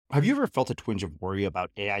Have you ever felt a twinge of worry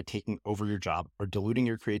about AI taking over your job or diluting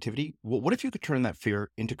your creativity? Well, what if you could turn that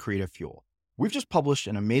fear into creative fuel? We've just published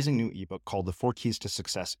an amazing new ebook called The 4 Keys to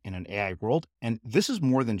Success in an AI World, and this is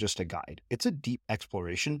more than just a guide. It's a deep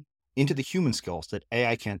exploration into the human skills that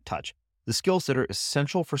AI can't touch, the skills that are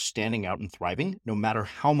essential for standing out and thriving, no matter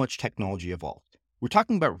how much technology evolves. We're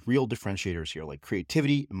talking about real differentiators here, like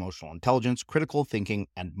creativity, emotional intelligence, critical thinking,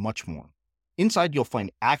 and much more. Inside, you'll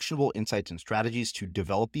find actionable insights and strategies to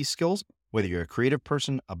develop these skills, whether you're a creative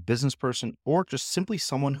person, a business person, or just simply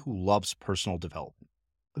someone who loves personal development.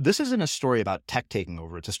 This isn't a story about tech taking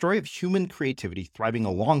over. It's a story of human creativity thriving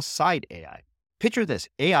alongside AI. Picture this,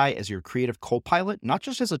 AI as your creative co-pilot, not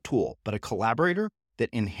just as a tool, but a collaborator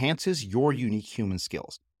that enhances your unique human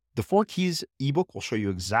skills. The 4 Keys ebook will show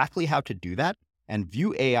you exactly how to do that and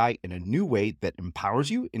view AI in a new way that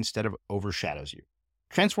empowers you instead of overshadows you.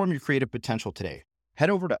 Transform your creative potential today. Head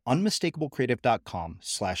over to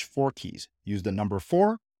unmistakablecreative.com/4keys. Use the number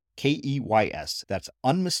 4, KEYS. That's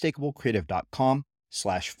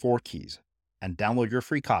unmistakablecreative.com/4keys and download your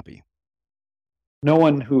free copy. No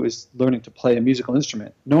one who is learning to play a musical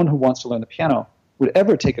instrument, no one who wants to learn the piano would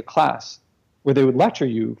ever take a class where they would lecture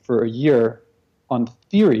you for a year on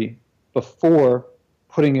theory before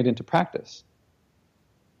putting it into practice.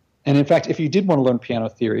 And in fact, if you did want to learn piano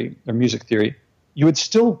theory or music theory, you would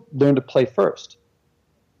still learn to play first.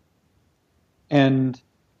 And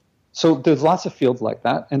so there's lots of fields like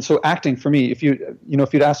that. And so acting for me, if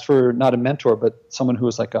you'd asked for not a mentor, but someone who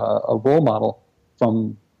was like a role model,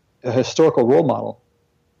 from a historical role model,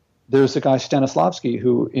 there's a guy Stanislavski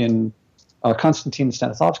Konstantin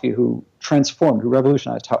Stanislavski, who transformed, who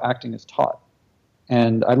revolutionized how acting is taught.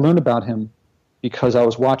 And I learned about him because I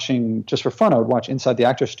was watching, just for fun, I would watch Inside the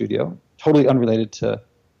Actors Studio, totally unrelated to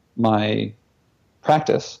my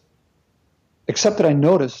practice, except that I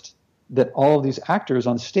noticed that all of these actors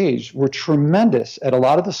on stage were tremendous at a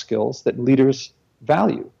lot of the skills that leaders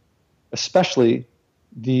value, especially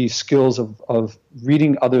the skills of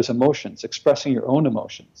reading others' emotions, expressing your own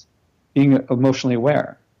emotions, being emotionally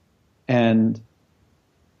aware. And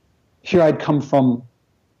here I'd come from,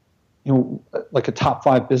 like a top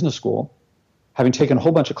 5 business school, having taken a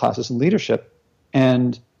whole bunch of classes in leadership,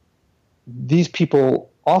 and these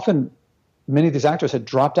people often, many of these actors had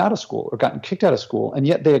dropped out of school or gotten kicked out of school, and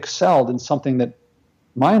yet they excelled in something that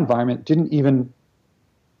my environment didn't even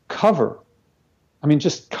cover. I mean,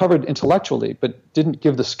 just covered intellectually, but didn't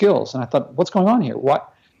give the skills. And I thought, what's going on here? Why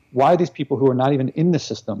are these people who are not even in the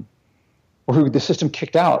system, or who the system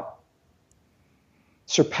kicked out,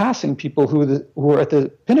 surpassing people who are at the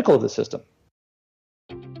pinnacle of the system?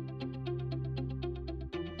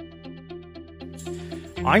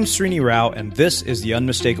 I'm Srini Rao, and this is the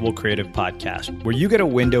Unmistakable Creative Podcast, where you get a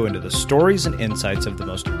window into the stories and insights of the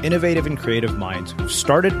most innovative and creative minds who've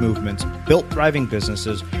started movements, built thriving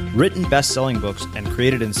businesses, written best-selling books, and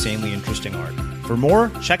created insanely interesting art. For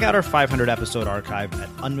more, check out our 500-episode archive at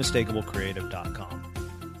unmistakablecreative.com.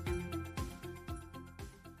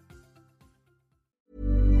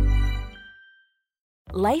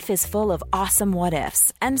 Life is full of awesome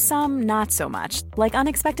what-ifs, and some not so much, like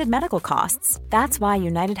unexpected medical costs. That's why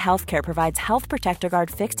United Healthcare provides Health Protector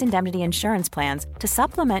Guard fixed indemnity insurance plans to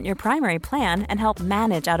supplement your primary plan and help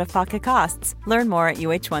manage out-of-pocket costs. Learn more at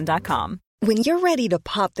uh1.com. When you're ready to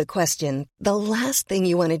pop the question, the last thing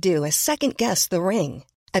you want to do is second-guess the ring.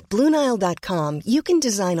 At BlueNile.com, you can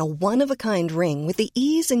design a one-of-a-kind ring with the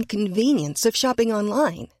ease and convenience of shopping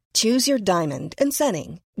online. Choose your diamond and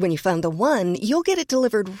setting. When you find the one, you'll get it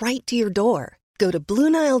delivered right to your door. Go to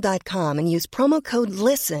BlueNile.com and use promo code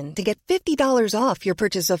LISTEN to get $50 off your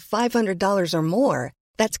purchase of $500 or more.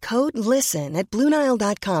 That's code LISTEN at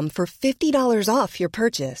BlueNile.com for $50 off your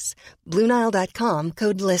purchase. BlueNile.com,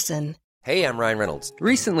 code LISTEN. Hey, I'm Ryan Reynolds.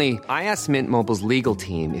 Recently, I asked Mint Mobile's legal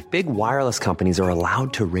team if big wireless companies are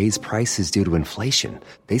allowed to raise prices due to inflation.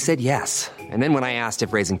 They said yes. And then when I asked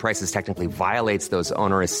if raising prices technically violates those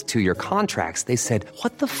onerous 2-year contracts, they said,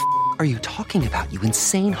 "What the f*** are you talking about, you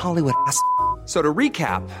insane Hollywood ass?" So to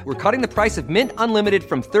recap, we're cutting the price of Mint Unlimited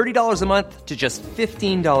from $30 a month to just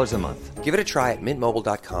 $15 a month. Give it a try at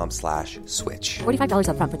mintmobile.com/switch. $45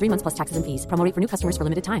 up front for 3 months plus taxes and fees. Promo rate for new customers for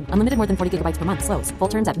limited time. Unlimited more than 40 gigabytes per month. Slows full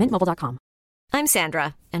terms at mintmobile.com. I'm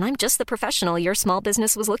Sandra, and I'm just the professional your small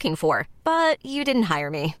business was looking for. But you didn't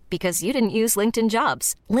hire me because you didn't use LinkedIn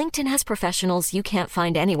Jobs. LinkedIn has professionals you can't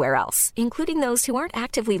find anywhere else, including those who aren't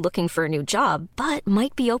actively looking for a new job, but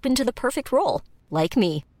might be open to the perfect role, like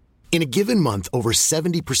me. In a given month, over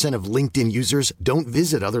 70% of LinkedIn users don't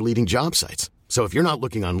visit other leading job sites. So if you're not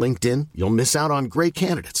looking on LinkedIn, you'll miss out on great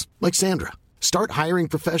candidates like Sandra. Start hiring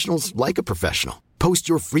professionals like a professional. Post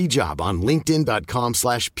your free job on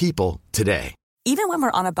linkedin.com/people today. Even when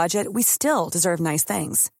we're on a budget, we still deserve nice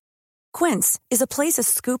things. Quince is a place to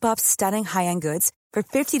scoop up stunning high-end goods for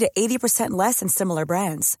 50 to 80% less than similar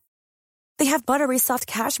brands. They have buttery soft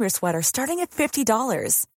cashmere sweaters starting at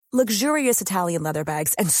 $50, luxurious Italian leather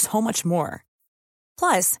bags, and so much more.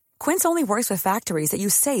 Plus, Quince only works with factories that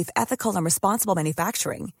use safe, ethical, and responsible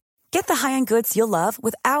manufacturing. Get the high-end goods you'll love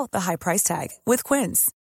without the high price tag with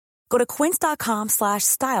Quince. Go to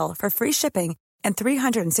quince.com/style for free shipping and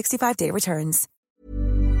 365-day returns.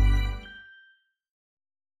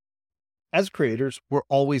 As creators, we're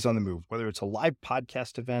always on the move. Whether it's a live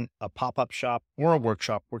podcast event, a pop-up shop, or a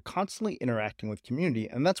workshop, we're constantly interacting with community,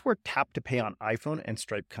 and that's where Tap to Pay on iPhone and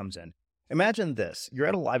Stripe comes in. Imagine this. You're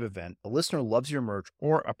at a live event, a listener loves your merch,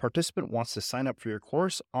 or a participant wants to sign up for your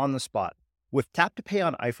course on the spot. With Tap to Pay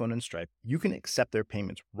on iPhone and Stripe, you can accept their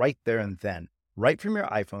payments right there and then, right from your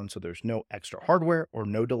iPhone, so there's no extra hardware or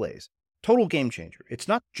no delays. Total game changer. It's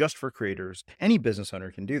not just for creators. Any business owner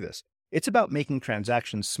can do this. It's about making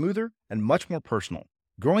transactions smoother and much more personal,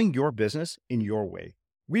 growing your business in your way.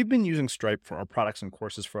 We've been using Stripe for our products and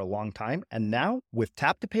courses for a long time, and now with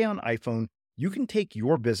Tap to Pay on iPhone, you can take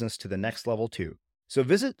your business to the next level too. So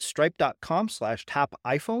visit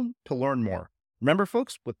stripe.com/tapiphone to learn more. Remember,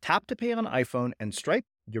 folks, with Tap to Pay on iPhone and Stripe,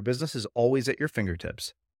 your business is always at your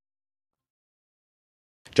fingertips.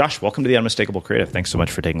 Josh, welcome to the Unmistakable Creative. Thanks so much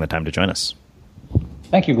for taking the time to join us.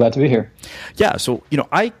 Thank you. Glad to be here. Yeah. So,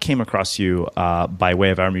 I came across you by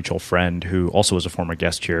way of our mutual friend who also was a former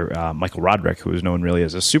guest here, Michael Roderick, who is known really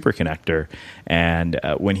as a super connector. And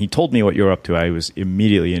when he told me what you're up to, I was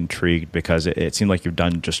immediately intrigued because it seemed like you've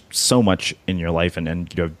done just so much in your life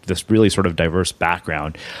and you have this really sort of diverse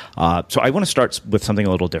background. So I want to start with something a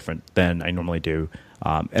little different than I normally do.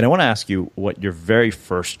 And I want to ask you what your very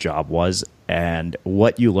first job was and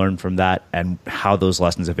what you learned from that and how those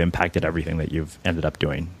lessons have impacted everything that you've ended up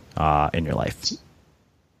doing in your life.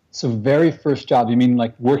 So very first job, you mean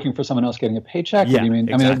like working for someone else getting a paycheck? Yeah, or do you mean,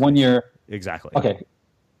 exactly. I mean, 1 year. Exactly. Okay.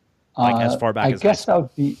 Like as far back I as guess that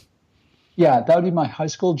would be, that would be my high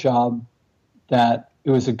school job. That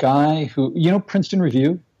it was a guy who, Princeton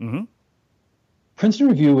Review? Mm-hmm. Princeton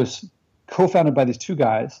Review was co-founded by these two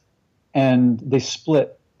guys, and they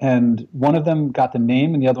split. And one of them got the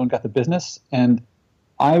name and the other one got the business. And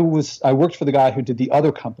I worked for the guy who did the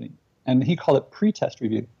other company, and he called it Pre-Test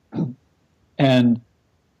Review. And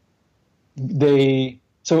it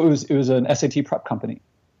was an SAT prep company,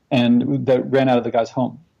 and that ran out of the guy's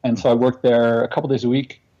home. And so I worked there a couple days a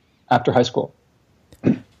week after high school.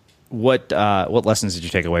 What lessons did you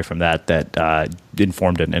take away from that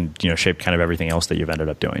informed and shaped kind of everything else that you've ended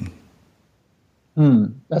up doing?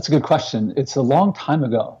 That's a good question. It's a long time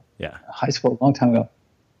ago. Yeah. High school, a long time ago.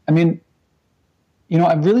 I mean,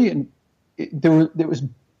 there was,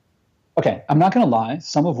 okay, I'm not going to lie.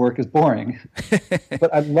 Some of work is boring,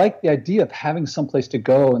 but I like the idea of having someplace to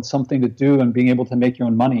go and something to do and being able to make your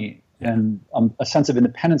own money and a sense of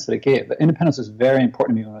independence that it gave. The independence was very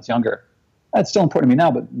important to me when I was younger. It's still important to me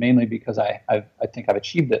now, but mainly because I think I've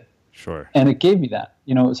achieved it. Sure. And it gave me that.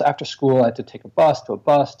 It was after school. I had to take a bus to a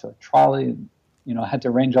trolley. And, I had to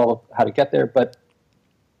arrange all of how to get there, but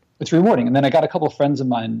it's rewarding. And then I got a couple of friends of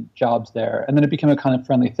mine jobs there, and then it became a kind of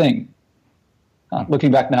friendly thing.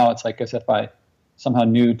 Looking back now, it's like as if I somehow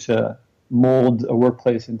knew to mold a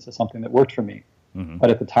workplace into something that worked for me. Mm-hmm. But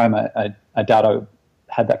at the time, I doubt I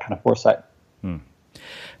had that kind of foresight.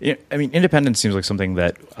 Yeah, I mean, independence seems like something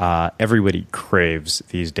that everybody craves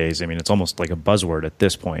these days. I mean, it's almost like a buzzword at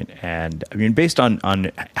this point. And I mean, based on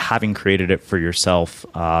having created it for yourself,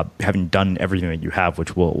 having done everything that you have,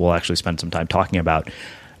 which we'll actually spend some time talking about,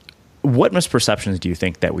 what misperceptions do you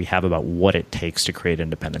think that we have about what it takes to create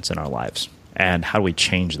independence in our lives? And how do we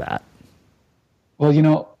change that? Well,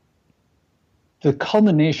 the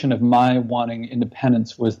culmination of my wanting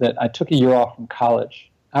independence was that I took a year off from college.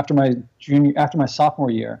 After my sophomore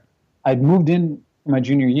year, I'd moved in for my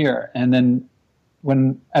junior year, and then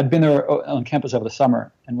when I'd been there on campus over the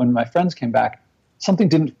summer, and when my friends came back, something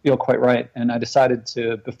didn't feel quite right, and I decided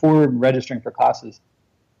to, before registering for classes,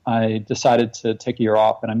 I decided to take a year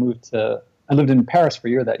off, and I lived in Paris for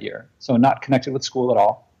a year that year, so not connected with school at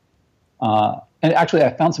all. And actually, I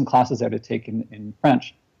found some classes there to take in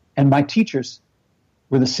French, and my teachers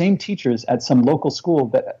were the same teachers at some local school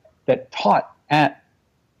that taught at.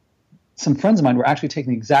 Some friends of mine were actually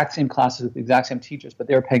taking the exact same classes with the exact same teachers, but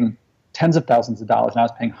they were paying tens of thousands of dollars, and I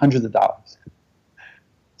was paying hundreds of dollars.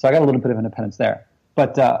 So I got a little bit of independence there.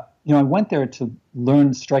 But I went there to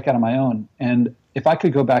learn strike out on my own, and if I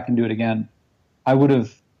could go back and do it again, I would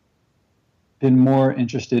have been more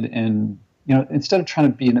interested in instead of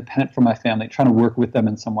trying to be independent from my family, trying to work with them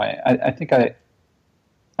in some way, I think I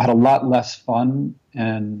had a lot less fun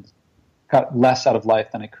and got less out of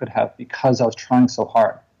life than I could have because I was trying so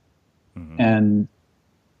hard. Mm-hmm. And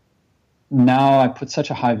now I put such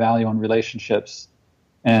a high value on relationships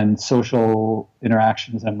and social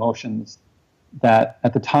interactions and emotions that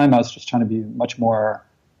at the time I was just trying to be much more,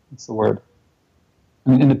 what's the word?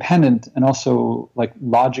 I mean, independent and also like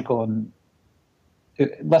logical and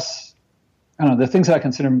less, I don't know, the things that I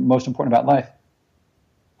consider most important about life,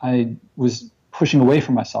 I was pushing away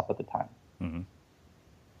from myself at the time. Mm-hmm.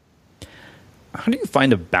 How do you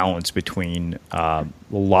find a balance between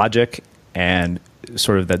logic and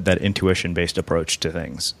sort of that intuition-based approach to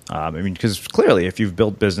things? I mean, because clearly if you've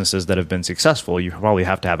built businesses that have been successful, you probably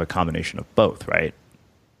have to have a combination of both, right?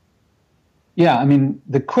 Yeah, I mean,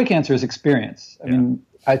 the quick answer is experience. I mean,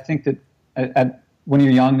 I think that when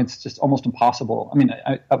you're young, it's just almost impossible. I mean,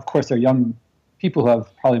 of course, there are young people who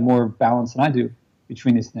have probably more balance than I do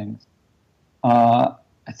between these things. I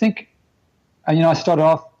think, I started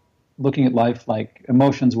off looking at life like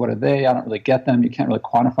emotions. What are they? I don't really get them. You can't really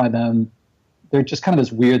quantify them. They're just kind of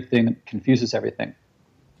this weird thing that confuses everything.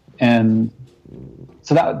 And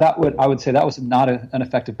so I would say that was not an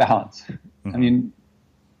effective balance. Mm-hmm. I mean,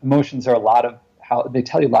 emotions are a lot of how they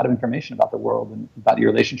tell you a lot of information about the world and about your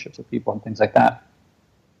relationships with people and things like that.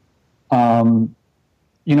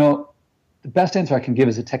 The best answer I can give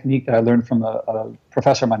is a technique that I learned from a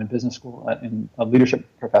professor of mine in business school, a leadership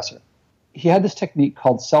professor. He had this technique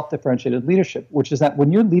called self-differentiated leadership, which is that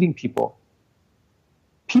when you're leading people,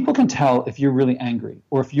 people can tell if you're really angry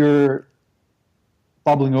or if you're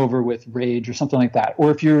bubbling over with rage or something like that,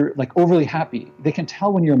 or if you're like overly happy. They can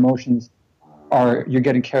tell when your emotions you're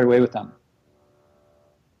getting carried away with them.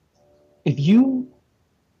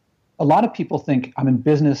 A lot of people think I'm in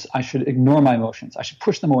business, I should ignore my emotions. I should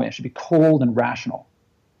push them away. I should be cold and rational.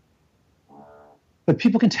 But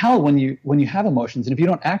people can tell when you have emotions, and if you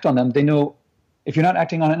don't act on them, they know if you're not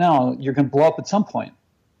acting on it now, you're going to blow up at some point.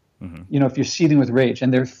 Mm-hmm. If you're seething with rage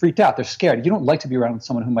and they're freaked out, they're scared. You don't like to be around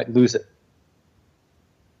someone who might lose it.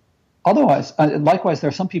 Otherwise, likewise, there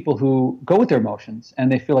are some people who go with their emotions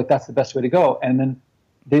and they feel like that's the best way to go, and then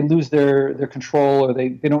they lose their control, or they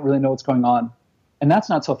don't really know what's going on. And that's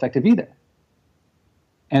not so effective either.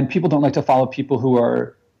 And people don't like to follow people who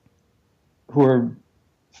are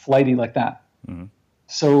flighty like that. Mm-hmm.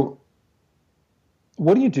 So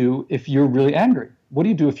what do you do if you're really angry? What do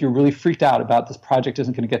you do if you're really freaked out about this project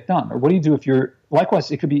isn't going to get done? Or what do you do if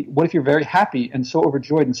likewise, it could be, what if you're very happy and so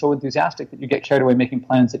overjoyed and so enthusiastic that you get carried away making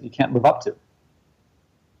plans that you can't live up to?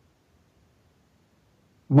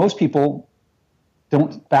 Most people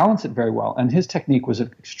don't balance it very well. And his technique was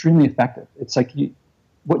extremely effective. It's like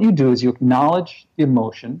what you do is you acknowledge the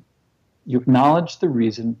emotion, you acknowledge the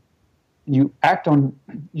reason, and you act on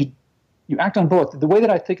both. The way that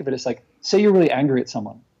I think of it is like, say you're really angry at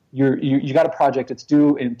someone. You got a project, it's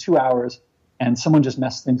due in 2 hours, and someone just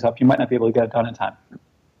messed things up. You might not be able to get it done in time.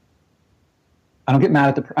 I don't get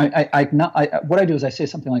mad at what I do is I say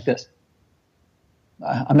something like this.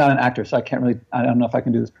 I'm not an actor, so I don't know if I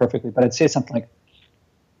can do this perfectly, but I'd say something like,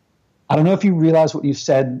 I don't know if you realize what you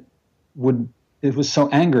said it was so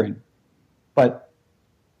angering, but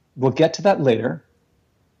we'll get to that later.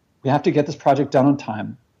 We have to get this project done on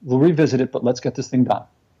time. We'll revisit it, but let's get this thing done.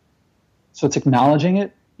 So it's acknowledging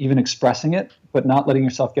it, even expressing it, but not letting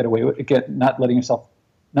yourself get away with it, not letting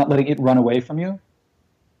it run away from you.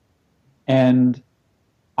 And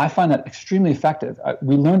I find that extremely effective.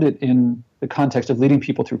 We learned it in the context of leading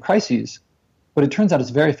people through crises, but it turns out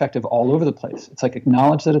it's very effective all over the place. It's like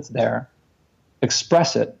acknowledge that it's there,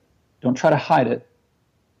 express it, don't try to hide it,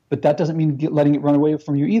 but that doesn't mean letting it run away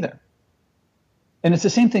from you either. And it's the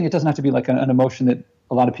same thing. It doesn't have to be like an emotion that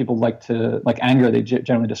a lot of people like anger, they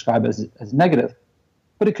generally describe as negative,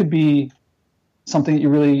 but it could be something that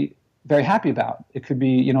you're really very happy about. It could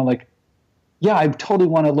be, yeah, I totally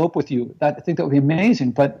want to elope with you. I think that would be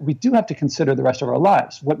amazing, but we do have to consider the rest of our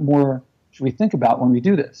lives. What more should we think about when we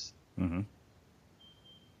do this? Mm-hmm.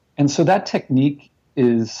 And so that technique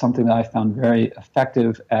is something that I found very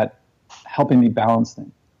effective at helping me balance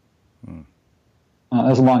things. Mm. That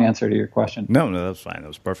was a long answer to your question. No, that's fine. That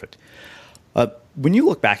was perfect. When you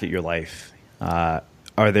look back at your life, are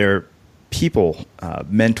there people,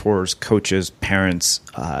 mentors, coaches, parents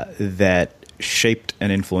that shaped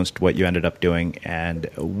and influenced what you ended up doing? And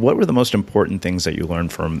what were the most important things that you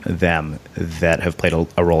learned from them that have played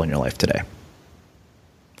a role in your life today?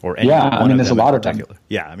 Or there's a lot of them.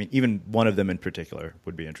 Yeah, I mean, even one of them in particular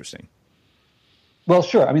would be interesting. Well,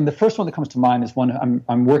 sure. I mean, the first one that comes to mind is one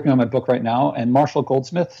I'm working on my book right now, and Marshall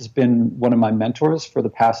Goldsmith has been one of my mentors for the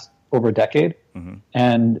past over a decade. Mm-hmm.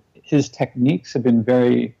 And his techniques have been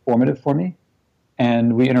very formative for me.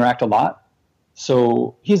 And we interact a lot.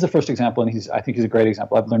 So he's the first example, and I think he's a great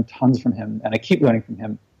example. I've learned tons from him, and I keep learning from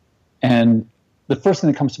him. And the first thing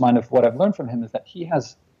that comes to mind of what I've learned from him is that he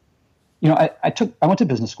has, I went to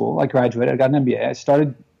business school, I graduated, I got an MBA,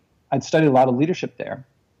 I'd studied a lot of leadership there.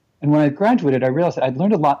 And when I graduated, I realized that I'd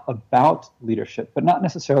learned a lot about leadership, but not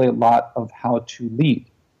necessarily a lot of how to lead,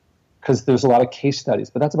 because there's a lot of case studies,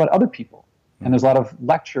 but that's about other people. And there's a lot of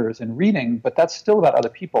lectures and reading, but that's still about other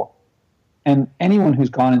people. And anyone who's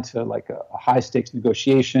gone into like a high stakes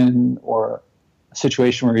negotiation or a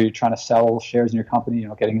situation where you're trying to sell shares in your company,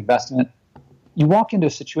 getting invested in it, you walk into a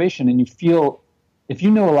situation and you feel, if you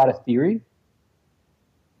know a lot of theory,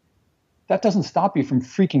 that doesn't stop you from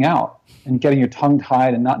freaking out and getting your tongue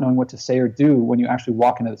tied and not knowing what to say or do when you actually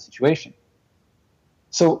walk into the situation.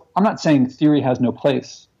 So I'm not saying theory has no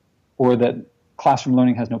place or that classroom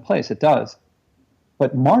learning has no place. It does.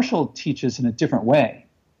 But Marshall teaches in a different way.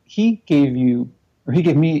 He gave me,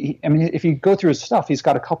 if you go through his stuff, he's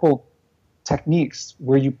got a couple techniques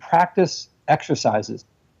where you practice exercises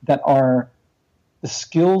that are the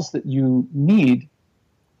skills that you need,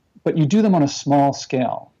 but you do them on a small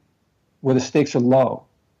scale where the stakes are low,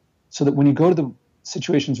 so that when you go to the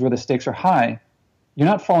situations where the stakes are high, you're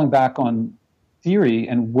not falling back on theory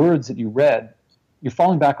and words that you read. You're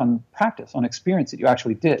falling back on practice, on experience that you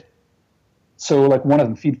actually did. So like one of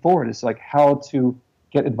them, feed forward, is like how to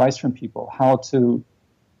get advice from people, how to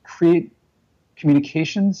create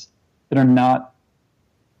communications that are not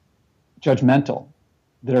judgmental,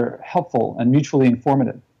 that are helpful and mutually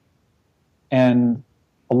informative. And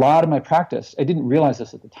a lot of my practice, I didn't realize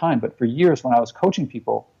this at the time, but for years when I was coaching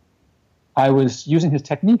people, I was using his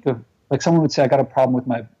technique of, like, someone would say, I got a problem with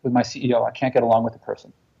my CEO, I can't get along with the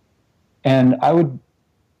person. And I would,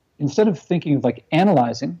 instead of thinking of like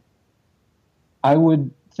analyzing, I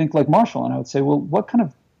would think like Marshall, and I would say, well, what kind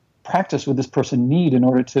of practice would this person need in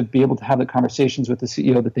order to be able to have the conversations with the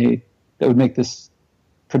CEO that would make this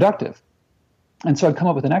productive? And so I'd come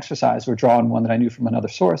up with an exercise or draw on one that I knew from another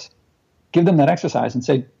source, give them that exercise and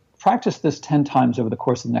say, practice this 10 times over the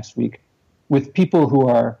course of the next week with people who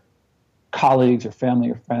are colleagues or family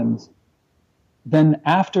or friends. Then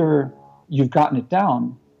after you've gotten it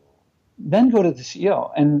down, then go to the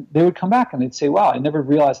CEO. And they would come back and they'd say, wow, I never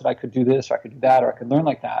realized that I could do this or I could do that or I could learn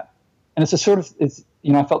like that. And it's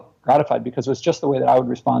I felt gratified because it was just the way that I would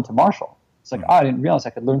respond to Marshall. It's like, I didn't realize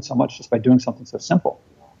I could learn so much just by doing something so simple.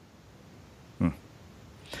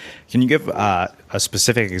 Can you give a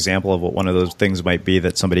specific example of what one of those things might be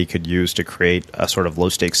that somebody could use to create a sort of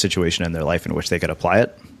low-stakes situation in their life in which they could apply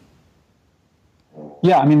it?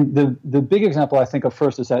 Yeah, I mean, the big example I think of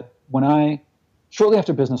first is that shortly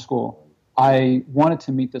after business school, I wanted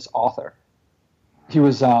to meet this author.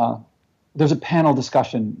 There's a panel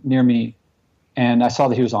discussion near me, and I saw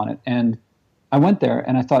that he was on it. And I went there,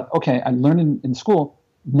 and I thought, okay, I learned in school,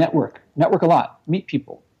 network a lot, meet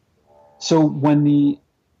people. So when the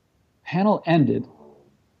panel ended,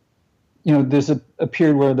 there's a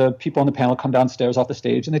period where the people on the panel come downstairs off the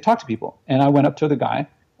stage and they talk to people. And I went up to the guy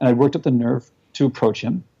and I worked up the nerve to approach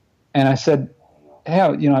him. And I said, hey,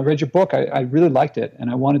 I read your book. I really liked it.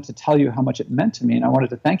 And I wanted to tell you how much it meant to me. And I wanted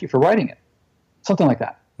to thank you for writing it. Something like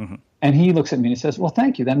that. Mm-hmm. And he looks at me and he says, well,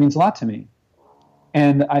 thank you. That means a lot to me.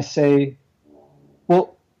 And I say,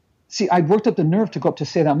 well, see, I worked up the nerve to go up to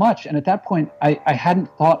say that much. And at that point, I hadn't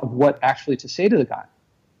thought of what actually to say to the guy.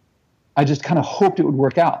 I just kind of hoped it would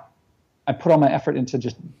work out. I put all my effort into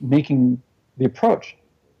just making the approach.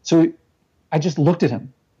 So I just looked at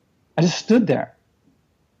him. I just stood there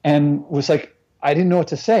and was like, I didn't know what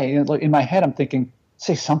to say. And in my head, I'm thinking,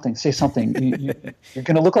 say something. You're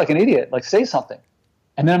going to look like an idiot. Like, say something.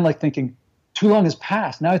 And then I'm like thinking, too long has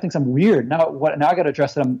passed. Now he thinks I'm weird. Now I got to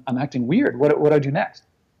address that I'm acting weird. What do I do next?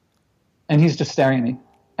 And he's just staring at me.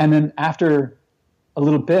 And then after a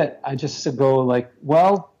little bit, I just go like,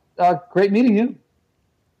 well, great meeting you.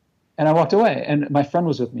 And I walked away. And my friend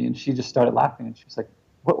was with me, and she just started laughing. And she was like,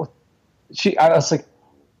 what? I was like,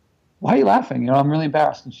 why are you laughing? I'm really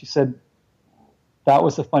embarrassed. And she said, that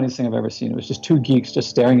was the funniest thing I've ever seen. It was just two geeks just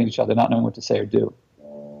staring at each other, not knowing what to say or do.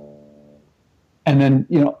 And then,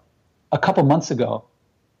 a couple months ago,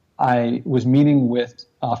 I was meeting with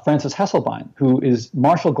Frances Hesselbein, who is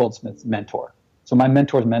Marshall Goldsmith's mentor. So my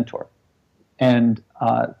mentor's mentor. And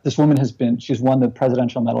this woman she's won the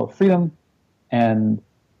Presidential Medal of Freedom, and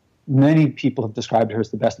many people have described her as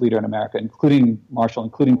the best leader in America, including Marshall,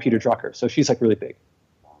 including Peter Drucker. So she's like really big.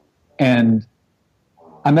 And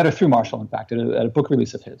I met her through Marshall, in fact, at a book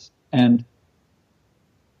release of his. And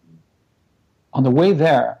on the way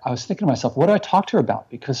there, I was thinking to myself, what do I talk to her about?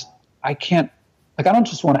 Because I can't, like, I don't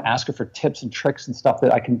just want to ask her for tips and tricks and stuff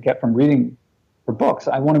that I can get from reading her books.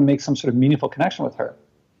 I want to make some sort of meaningful connection with her.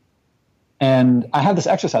 And I have this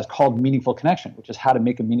exercise called meaningful connection, which is how to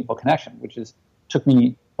make a meaningful connection, which took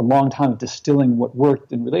me a long time of distilling what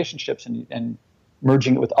worked in relationships and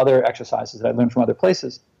merging it with other exercises that I learned from other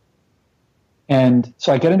places. And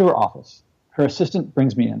so I get into her office. Her assistant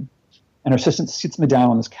brings me in, and her assistant sits me down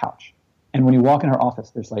on this couch. And when you walk in her office,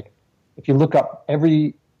 there's like, if you look up,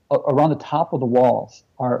 around the top of the walls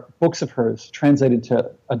are books of hers translated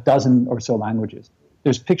to a dozen or so languages.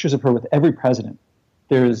 There's pictures of her with every president.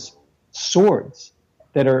 There's swords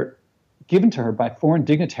that are given to her by foreign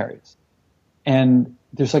dignitaries. And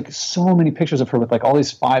there's like so many pictures of her with like all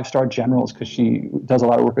these 5-star generals, because she does a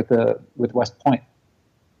lot of work with West Point.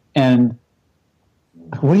 And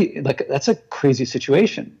that's a crazy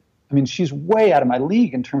situation. I mean, she's way out of my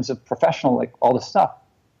league in terms of professional, like all this stuff.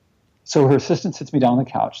 So her assistant sits me down on the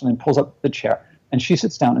couch and then pulls up the chair, and she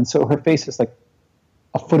sits down. And so her face is like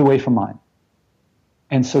a foot away from mine.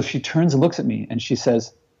 And so she turns and looks at me and she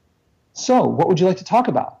says, "So what would you like to talk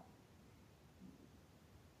about?"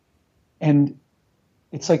 And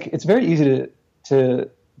it's like, it's very easy to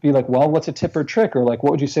be like, well, what's a tip or trick? Or like,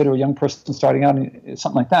 what would you say to a young person starting out?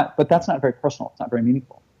 Something like that. But that's not very personal. It's not very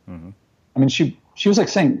meaningful. Mm-hmm. I mean, she was like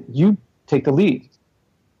saying, you take the lead.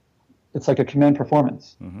 It's like a command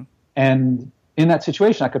performance. Mm-hmm. And in that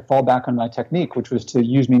situation, I could fall back on my technique, which was to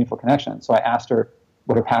use meaningful connection. So I asked her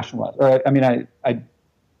what her passion was. Or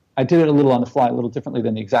I did it a little on the fly, a little differently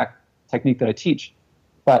than the exact technique that I teach.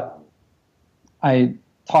 But I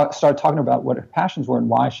started talking about what her passions were and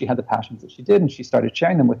why she had the passions that she did, and she started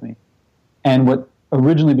sharing them with me. And what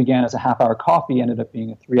originally began as a half-hour coffee ended up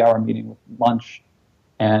being a 3-hour meeting with lunch.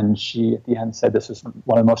 And she, at the end, said this was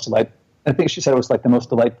one of the most delightful. I think she said it was like the most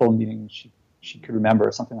delightful meeting she could remember,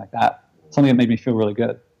 or something like that. Something that made me feel really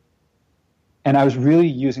good. And I was really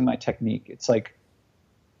using my technique. It's like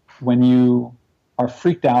when you are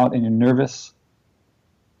freaked out and you're nervous,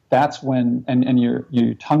 that's when, and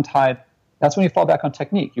you're tongue-tied, that's when you fall back on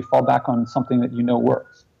technique. You fall back on something that you know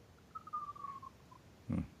works.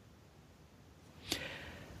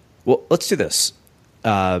 Well, let's do this.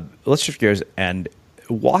 Let's shift gears and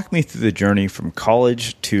walk me through the journey from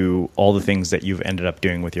college to all the things that you've ended up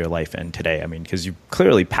doing with your life and today. I mean, because you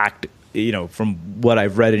clearly packed, from what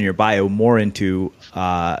I've read in your bio, more into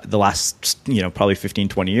the last, probably 15,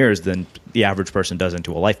 20 years than the average person does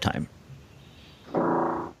into a lifetime.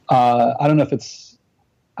 I don't know if it's,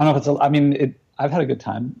 I've had a good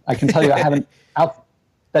time. I can tell you,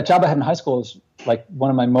 that job I had in high school is like one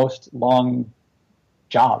of my most long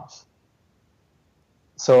jobs.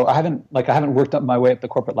 So I haven't worked up my way up the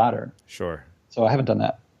corporate ladder. Sure. So I haven't done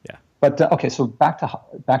that. Yeah. But okay, so back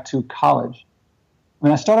to college.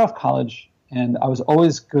 When I started off college, and I was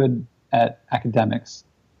always good at academics,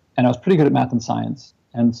 and I was pretty good at math and science,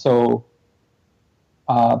 and so,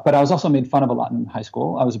 but I was also made fun of a lot in high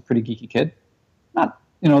school. I was a pretty geeky kid, not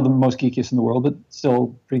the most geekiest in the world, but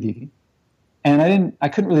still pretty geeky. And I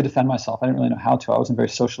couldn't really defend myself. I didn't really know how to. I wasn't very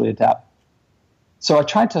socially adept. So I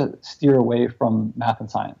tried to steer away from math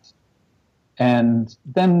and science. And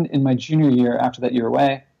then in my junior year, after that year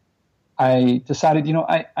away, I decided,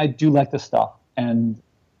 I do like this stuff. And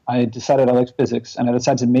I decided I liked physics, and I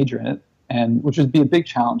decided to major in it, which would be a big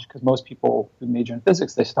challenge because most people who major in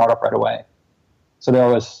physics, they start off right away. So there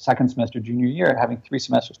was second semester, junior year, having 3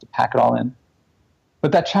 semesters to pack it all in.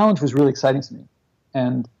 But that challenge was really exciting to me.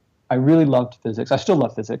 And I really loved physics. I still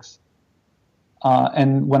love physics.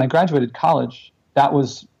 And when I graduated college, that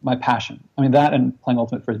was my passion. I mean, that and playing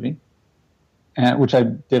Ultimate Frisbee, which I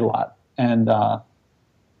did a lot. And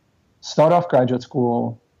start off graduate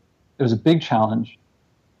school, it was a big challenge.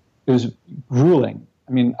 It was grueling.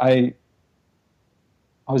 I mean, I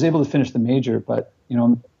was able to finish the major, but,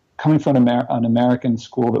 coming from an American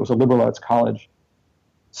school that was a liberal arts college,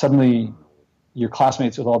 suddenly you're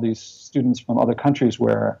classmates with all these students from other countries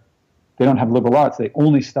where they don't have liberal arts. They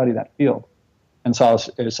only study that field. And so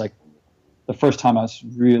it was like the first time I was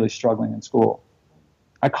really struggling in school.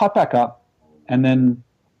 I caught back up,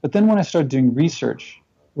 but then when I started doing research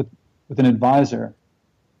with an advisor,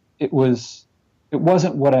 it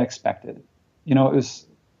wasn't what I expected.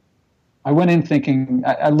 I went in thinking,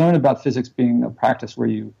 I learned about physics being a practice where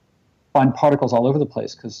you find particles all over the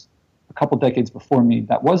place, because a couple decades before me,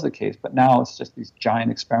 that was the case, but now it's just these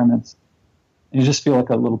giant experiments, and you just feel like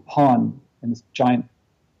a little pawn in this giant,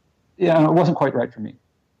 it wasn't quite right for me.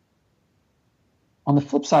 On the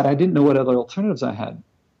flip side, I didn't know what other alternatives I had.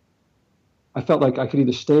 I felt like I could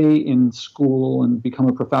either stay in school and become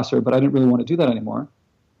a professor, but I didn't really want to do that anymore.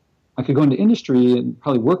 I could go into industry and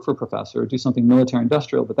probably work for a professor or do something military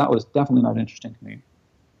industrial, but that was definitely not interesting to me.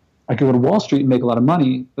 I could go to Wall Street and make a lot of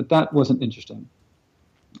money, but that wasn't interesting.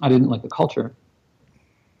 I didn't like the culture.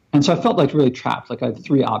 And so I felt like really trapped, like I had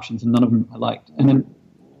 3 options and none of them I liked. And then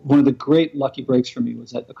one of the great lucky breaks for me was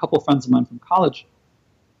that a couple of friends of mine from college,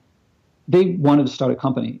 they wanted to start a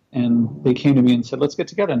company, and they came to me and said, let's get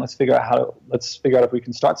together and let's figure out if we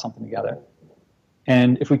can start something together.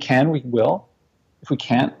 And if we can, we will. If we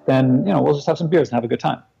can't, then, we'll just have some beers and have a good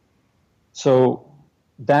time. So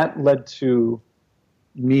that led to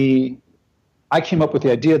me. I came up with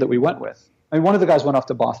the idea that we went with. I mean, one of the guys went off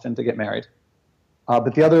to Boston to get married,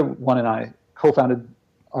 but the other one and I co-founded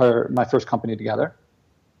my first company together.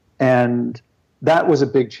 And that was a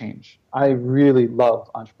big change. I really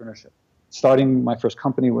love entrepreneurship. Starting my first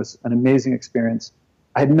company was an amazing experience.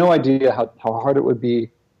 I had no idea how hard it would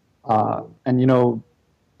be. And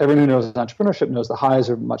everyone who knows entrepreneurship knows the highs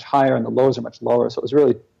are much higher and the lows are much lower. So it was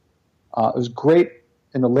really, it was great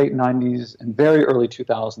in the late 90s and very early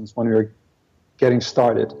 2000s when we were getting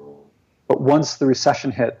started. But once the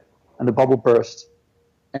recession hit and the bubble burst,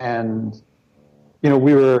 and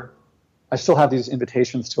I still have these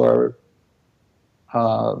invitations to our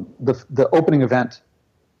the opening event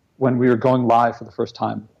when we were going live for the first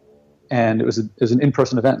time, and it was an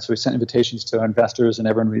in-person event. So we sent invitations to our investors and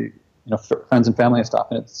everyone, friends and family and stuff.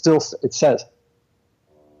 And it says,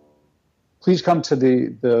 please come to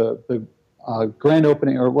the grand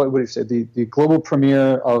opening, or what do you say, the global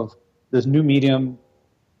premiere of this new medium,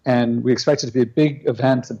 and we expect it to be a big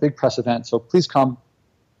event, a big press event. So please come,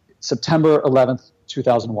 September 11th,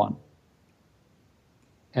 2001.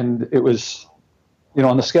 And it was,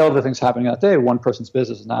 on the scale of the things happening that day, one person's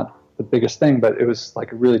business is not the biggest thing, but it was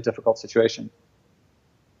like a really difficult situation.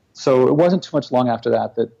 So it wasn't too much long after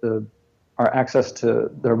that our access to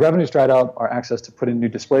the revenues dried up, our access to put in new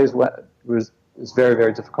displays was very,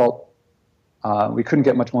 very difficult. We couldn't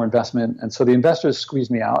get much more investment. And so the investors squeezed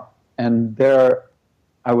me out. And there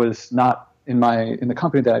I was not in the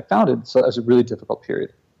company that I founded. So it was a really difficult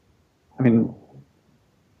period. I mean,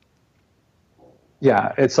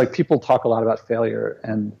 yeah, it's like people talk a lot about failure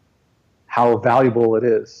and how valuable it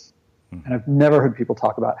is. And I've never heard people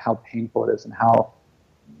talk about how painful it is and how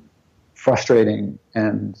frustrating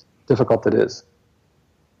and difficult it is.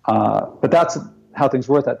 But that's how things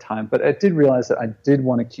were at that time. But I did realize that I did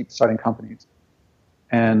want to keep starting companies.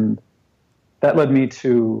 And that led me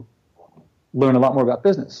to learn a lot more about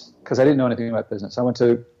business, because I didn't know anything about business. I went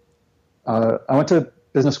to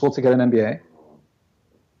business school to get an MBA.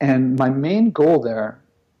 And my main goal there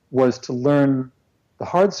was to learn the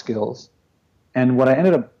hard skills. And what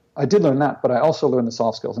I did learn that, but I also learned the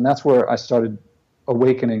soft skills. And that's where I started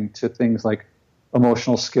awakening to things like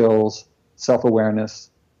emotional skills, self-awareness,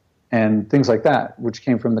 and things like that, which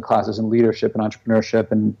came from the classes in leadership and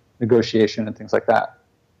entrepreneurship and negotiation and things like that.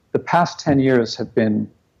 The past 10 years have been,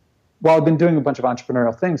 while I've been doing a bunch of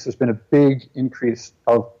entrepreneurial things, there's been a big increase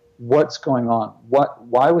of what's going on.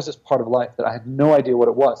 Why was this part of life that I had no idea what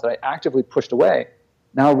it was, that I actively pushed away,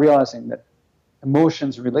 now realizing that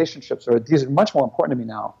emotions and relationships these are much more important to me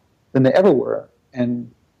now than they ever were.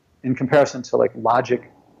 And in comparison to like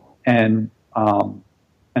logic and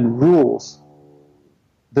rules,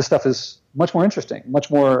 this stuff is much more interesting,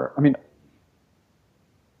 much more,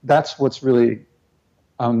 that's what's really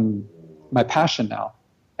my passion now.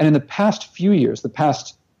 And in the past few years, the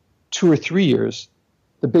past 2 or 3 years,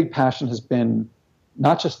 the big passion has been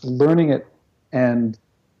not just learning it and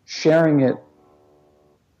sharing it,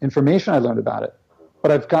 information I learned about it,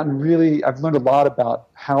 but I've learned a lot about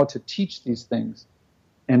how to teach these things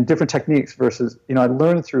and different techniques versus, I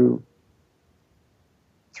learned through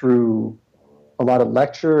a lot of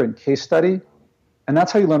lecture and case study, and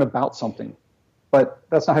that's how you learn about something, but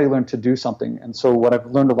that's not how you learn to do something. And so what I've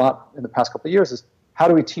learned a lot in the past couple of years is how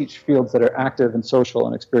do we teach fields that are active and social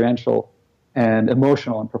and experiential and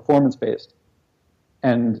emotional and performance-based.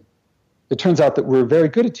 And it turns out that we're very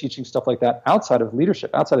good at teaching stuff like that outside of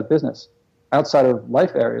leadership, outside of business, outside of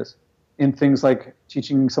life areas, in things like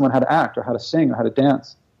teaching someone how to act or how to sing or how to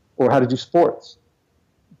dance or how to do sports.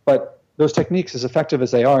 But those techniques, as effective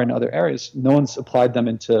as they are in other areas, no one's applied them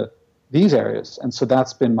into these areas. And so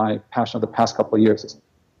that's been my passion of the past couple of years, is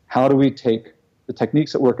how do we take the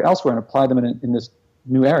techniques that work elsewhere and apply them in this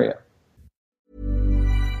new area?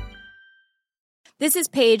 This is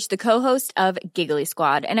Paige, the co-host of Giggly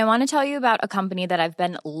Squad, and I want to tell you about a company that I've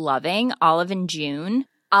been loving, Olive & June.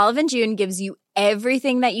 Olive & June gives you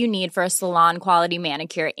everything that you need for a salon-quality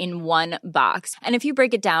manicure in one box. And if you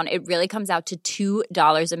break it down, it really comes out to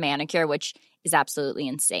 $2 a manicure, which is absolutely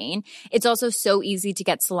insane. It's also so easy to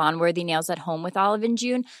get salon-worthy nails at home with Olive &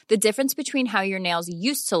 June. The difference between how your nails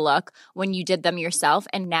used to look when you did them yourself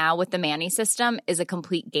and now with the Mani system is a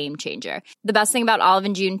complete game changer. The best thing about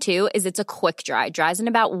Olive & June too is it's a quick dry. Dries in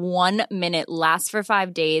about 1 minute, lasts for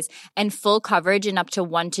 5 days, and full coverage in up to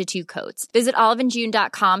 1 to 2 coats. Visit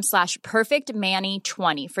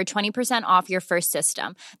oliveandjune.com/perfectmani20 for 20% off your first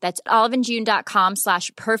system. That's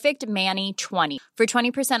oliveandjune.com/perfectmani20 for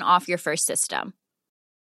 20% off your first system.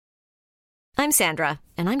 I'm Sandra,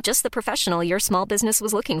 and I'm just the professional your small business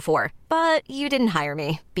was looking for. But you didn't hire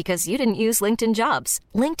me because you didn't use LinkedIn Jobs.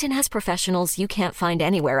 LinkedIn has professionals you can't find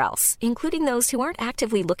anywhere else, including those who aren't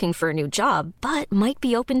actively looking for a new job, but might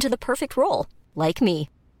be open to the perfect role, like me.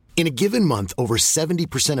 In a given month, over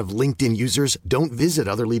 70% of LinkedIn users don't visit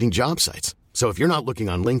other leading job sites. So if you're not looking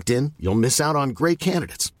on LinkedIn, you'll miss out on great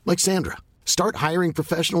candidates like Sandra. Start hiring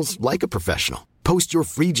professionals like a professional. Post your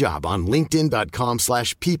free job on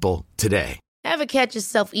linkedin.com/people today. Ever catch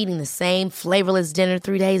yourself eating the same flavorless dinner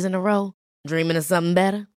 3 days in a row? Dreaming of something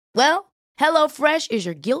better? Well, HelloFresh is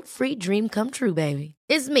your guilt-free dream come true, baby.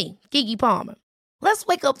 It's me, Keke Palmer. Let's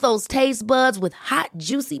wake up those taste buds with hot,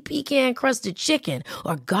 juicy pecan-crusted chicken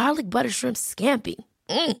or garlic butter shrimp scampi.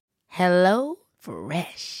 Hello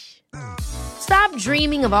Fresh. Stop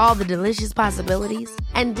dreaming of all the delicious possibilities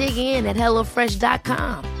and dig in at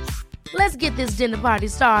HelloFresh.com. Let's get this dinner party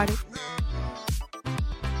started.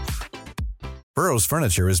 Burrow's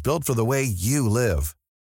furniture is built for the way you live.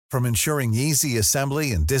 From ensuring easy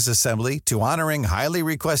assembly and disassembly to honoring highly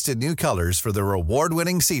requested new colors for their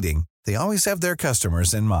award-winning seating, they always have their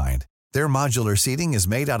customers in mind. Their modular seating is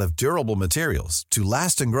made out of durable materials to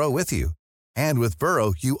last and grow with you. And with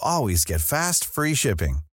Burrow, you always get fast, free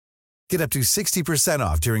shipping. Get up to 60%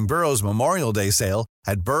 off during Burrow's Memorial Day sale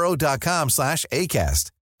at burrow.com/ACAST.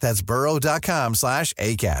 That's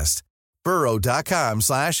burrow.com/ACAST.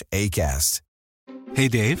 burrow.com/ACAST. Hey,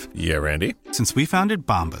 Dave. Yeah, Randy. Since we founded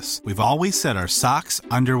Bombas, we've always said our socks,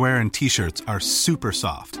 underwear, and T-shirts are super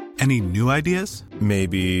soft. Any new ideas?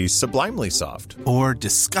 Maybe sublimely soft. Or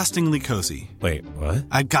disgustingly cozy. Wait, what?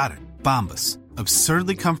 I got it. Bombas.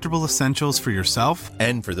 Absurdly comfortable essentials for yourself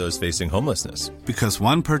and for those facing homelessness. Because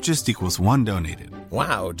one purchased equals one donated.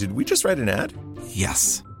 Wow, did we just write an ad?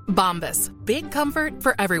 Yes. Bombas. Big comfort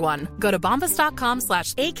for everyone. Go to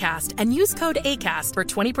bombas.com/ACAST and use code ACAST for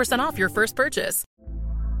 20% off your first purchase.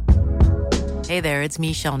 Hey there, it's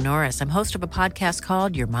Michelle Norris. I'm host of a podcast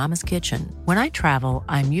called Your Mama's Kitchen. When I travel,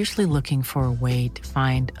 I'm usually looking for a way to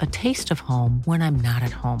find a taste of home when I'm not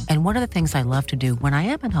at home. And one of the things I love to do when I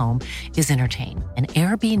am at home is entertain. And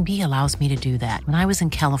Airbnb allows me to do that. When I was in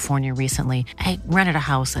California recently, I rented a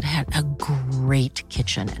house that had a great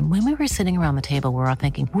kitchen. And when we were sitting around the table, we're all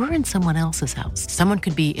thinking, we're in someone else's house. Someone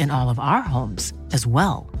could be in all of our homes as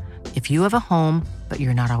well. If you have a home, but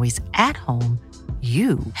you're not always at home,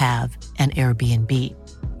 you have an Airbnb.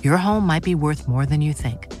 Your home might be worth more than you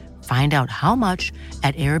think. Find out how much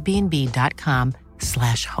at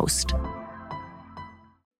airbnb.com/host.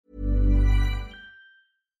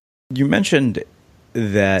 You mentioned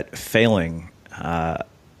that failing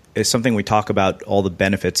is something we talk about all the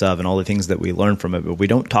benefits of and all the things that we learn from it, but we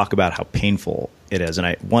don't talk about how painful it is. And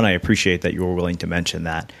I appreciate that you were willing to mention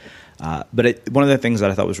that. But one of the things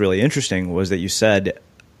that I thought was really interesting was that you said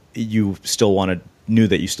you knew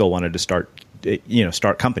that you still wanted to start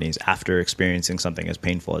companies after experiencing something as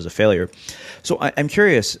painful as a failure. So I'm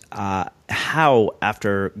curious how,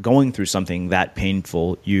 after going through something that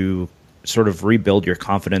painful, you sort of rebuild your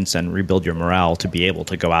confidence and rebuild your morale to be able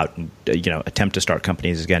to go out and attempt to start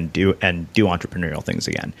companies again, do entrepreneurial things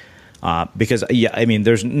again. Because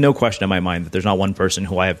there's no question in my mind that there's not one person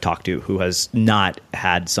who I have talked to who has not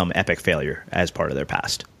had some epic failure as part of their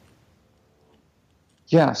past.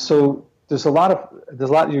 Yeah, so there's a lot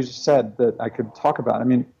you just said that I could talk about. I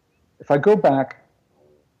mean, if I go back,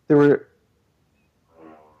 there were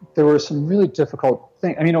some really difficult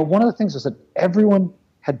things. I mean, one of the things is that everyone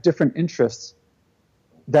had different interests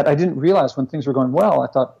that I didn't realize when things were going well. I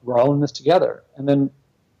thought we're all in this together, and then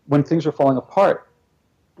when things were falling apart,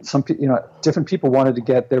 different people wanted to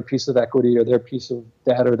get their piece of equity or their piece of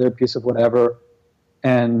debt or their piece of whatever,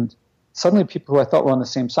 and suddenly people who I thought were on the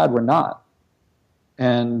same side were not.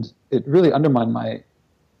 And it really undermined my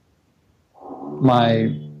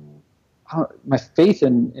faith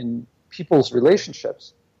in people's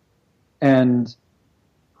relationships. And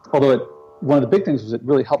although one of the big things was it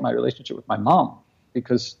really helped my relationship with my mom,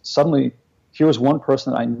 because suddenly here was one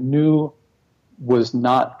person that I knew was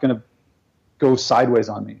not going to go sideways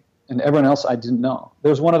on me, and everyone else I didn't know. There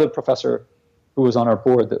was one other professor who was on our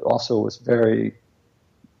board that also was very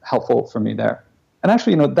helpful for me there. And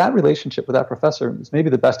actually, that relationship with that professor is maybe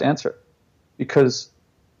the best answer, because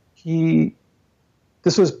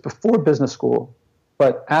this was before business school,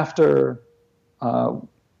 but after,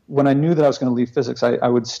 when I knew that I was going to leave physics, I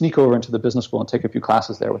would sneak over into the business school and take a few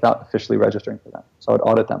classes there without officially registering for them. So I would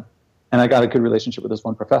audit them. And I got a good relationship with this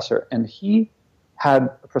one professor. And he had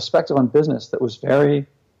a perspective on business that was very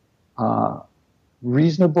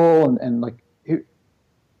reasonable, and like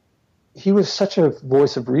he was such a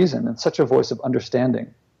voice of reason and such a voice of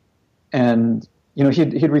understanding. And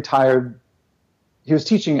he'd retired. He was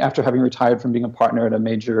teaching after having retired from being a partner at a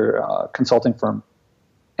major consulting firm.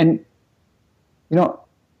 And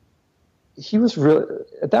he was really,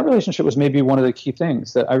 that relationship was maybe one of the key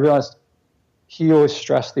things that I realized. He always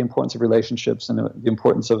stressed the importance of relationships and the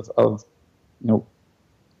importance of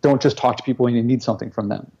don't just talk to people when you need something from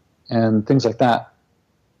them and things like that.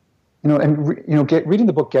 Reading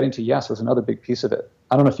the book Getting to Yes was another big piece of it.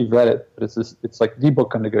 I don't know if you've read it, but it's like the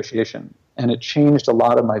book on negotiation. And it changed a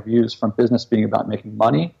lot of my views from business being about making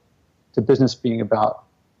money to business being about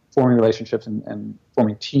forming relationships and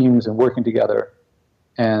forming teams and working together.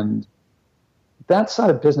 And that side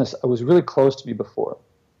of business was really close to me before.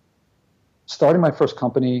 Starting my first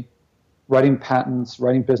company, writing patents,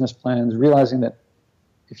 writing business plans, realizing that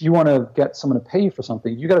if you want to get someone to pay you for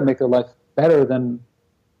something, you got to make their life better than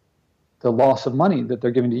the loss of money that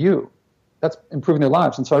they're giving to you. That's improving their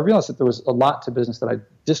lives. And so I realized that there was a lot to business that I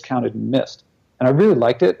discounted and missed. And I really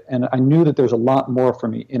liked it, and I knew that there was a lot more for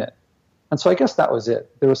me in it. And so I guess that was it.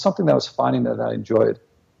 There was something that I was finding that I enjoyed.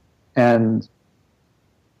 And,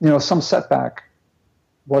 some setback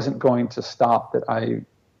wasn't going to stop that. I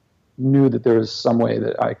knew that there was some way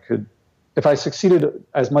that I could, if I succeeded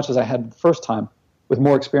as much as I had the first time, with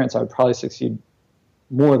more experience, I would probably succeed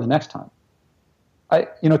more the next time.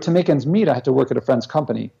 To make ends meet, I had to work at a friend's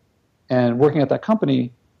company. And working at that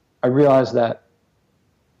company, I realized that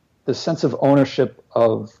the sense of ownership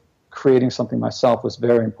of creating something myself was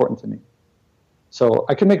very important to me. So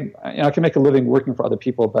I could make a living working for other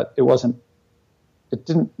people, but there was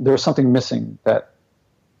something missing that,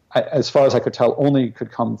 as far as I could tell, only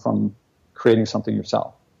could come from creating something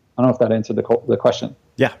yourself. I don't know if that answered the question.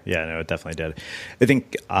 Yeah, no, it definitely did. I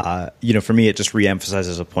think, for me, it just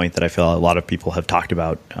reemphasizes a point that I feel a lot of people have talked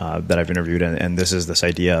about that I've interviewed, and this is this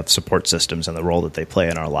idea of support systems and the role that they play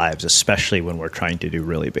in our lives, especially when we're trying to do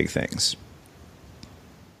really big things.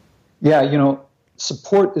 Yeah,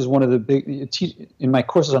 support is one of the big, in my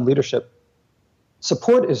courses on leadership,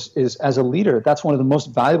 support is as a leader, that's one of the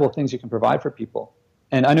most valuable things you can provide for people.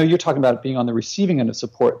 And I know you're talking about it being on the receiving end of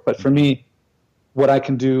support, but for me, what I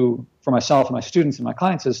can do for myself and my students and my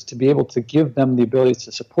clients is to be able to give them the ability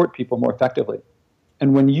to support people more effectively.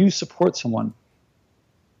 And when you support someone,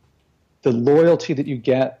 the loyalty that you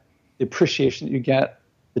get, the appreciation that you get,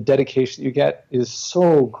 the dedication that you get is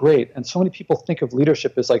so great. And so many people think of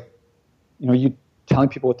leadership as like, you telling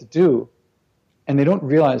people what to do, and they don't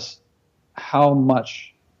realize how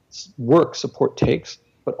much work support takes.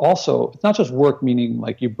 But also, it's not just work, meaning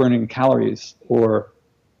like you burning calories or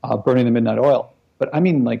burning the midnight oil. But I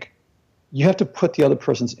mean, like, you have to put the other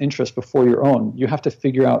person's interest before your own. You have to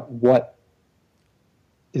figure out what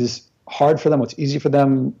is hard for them, what's easy for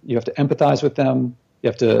them. You have to empathize with them. You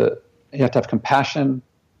have to have compassion.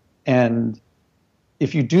 And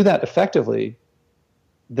if you do that effectively,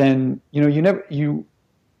 then you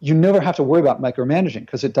never have to worry about micromanaging,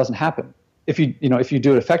 because it doesn't happen if you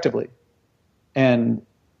do it effectively. And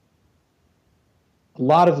a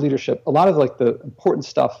lot of leadership, a lot of like the important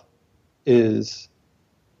stuff is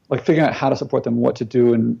like figuring out how to support them, what to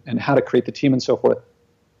do, and how to create the team and so forth.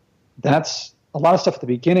 That's a lot of stuff at the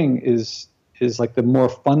beginning is like the more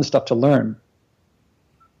fun stuff to learn.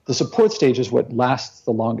 The support stage is what lasts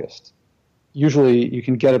the longest. Usually you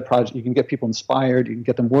can get a project, you can get people inspired, you can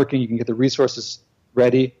get them working, you can get the resources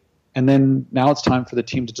ready, and then now it's time for the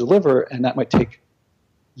team to deliver, and that might take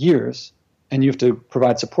years, and you have to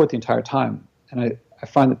provide support the entire time. And I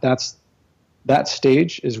find that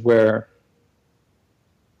stage is where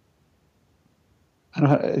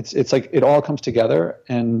it's like it all comes together,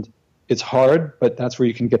 and it's hard, but that's where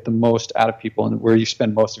you can get the most out of people and where you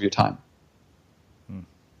spend most of your time.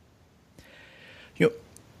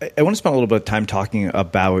 I want to spend a little bit of time talking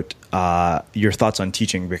about your thoughts on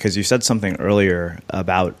teaching, because you said something earlier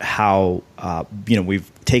about how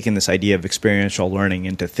we've taken this idea of experiential learning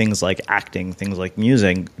into things like acting, things like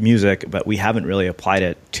music, but we haven't really applied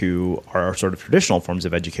it to our sort of traditional forms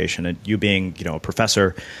of education. And you being a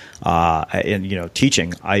professor and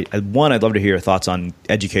teaching, I'd love to hear your thoughts on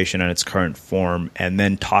education in its current form, and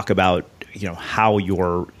then talk about how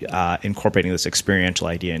you're incorporating this experiential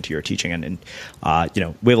idea into your teaching. And we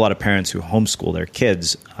have a lot of parents who homeschool their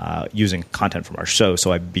kids using content from our show.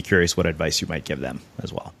 So I'd be curious what advice you might give them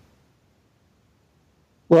as well.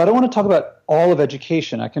 Well, I don't want to talk about all of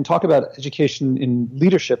education. I can talk about education in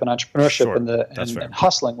leadership and entrepreneurship and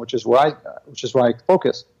hustling, which is where I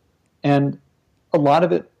focus. And a lot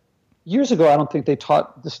of it, years ago, I don't think they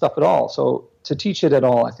taught this stuff at all. So to teach it at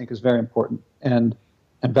all, I think, is very important and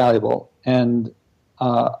valuable. And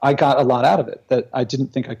I got a lot out of it that I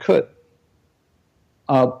didn't think I could.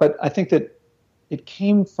 But I think that it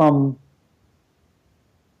came from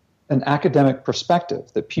an academic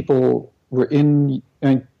perspective that people were in. I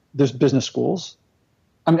mean, there's business schools.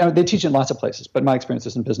 I mean, they teach in lots of places, but my experience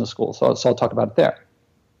is in business schools, so I'll talk about it there.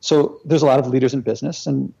 So there's a lot of leaders in business,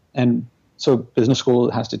 and so business school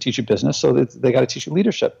has to teach you business, so they got to teach you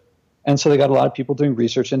leadership. And so they got a lot of people doing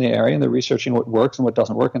research in the area, and they're researching what works and what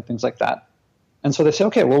doesn't work and things like that. And so they say,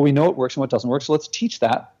 okay, well, we know what works and what doesn't work, so let's teach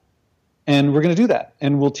that, and we're going to do that,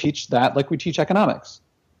 and we'll teach that like we teach economics.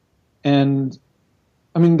 And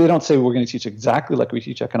I mean, they don't say we're going to teach exactly like we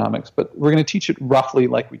teach economics, but we're going to teach it roughly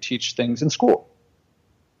like we teach things in school.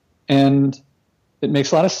 And it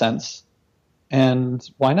makes a lot of sense, and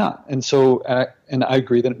why not? And so, and I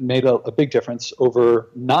agree that it made a big difference over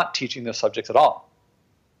not teaching those subjects at all.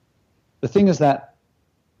 The thing is that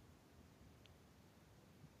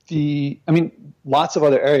lots of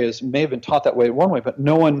other areas may have been taught that way one way, but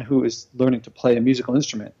no one who is learning to play a musical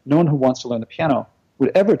instrument, no one who wants to learn the piano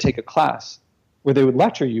would ever take a class where they would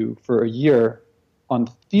lecture you for a year on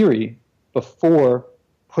theory before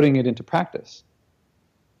putting it into practice.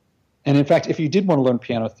 And in fact, if you did want to learn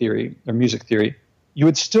piano theory or music theory, you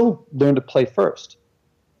would still learn to play first.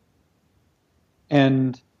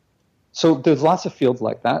 And so there's lots of fields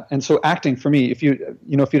like that. And so acting, for me, if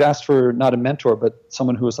you'd asked for not a mentor, but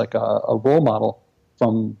someone who was like a role model,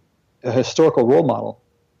 from a historical role model,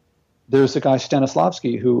 there's a guy,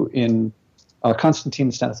 Stanislavski, who in Konstantin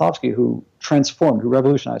Stanislavski, who transformed, who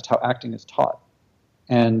revolutionized how acting is taught.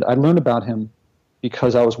 And I learned about him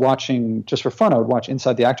because I was watching, just for fun, I would watch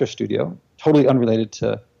Inside the Actors Studio, totally unrelated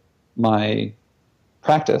to my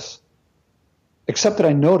practice, except that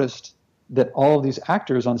I noticed that all of these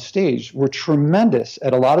actors on stage were tremendous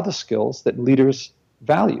at a lot of the skills that leaders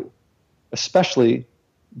value, especially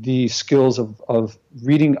the skills of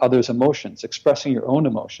reading others' emotions, expressing your own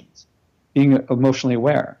emotions, being emotionally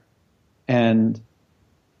aware. And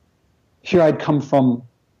here I'd come from,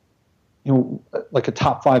 like a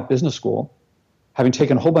top 5 business school, having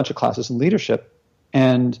taken a whole bunch of classes in leadership.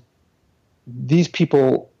 And these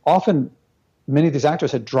people, often, many of these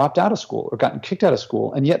actors had dropped out of school or gotten kicked out of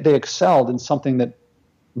school, and yet they excelled in something that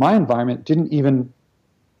my environment didn't even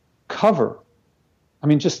cover. I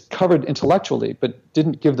mean, just covered intellectually, but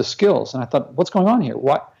didn't give the skills. And I thought, what's going on here?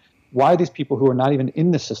 Why are these people who are not even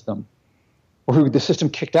in the system, or who the system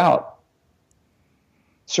kicked out,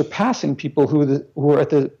 surpassing people who are at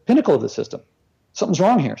the pinnacle of the system? Something's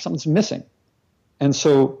wrong here. Something's missing. And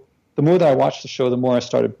so the more that I watched the show, the more I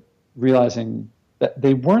started realizing that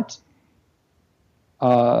they weren't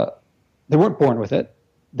born with it.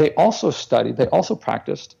 They also studied, they also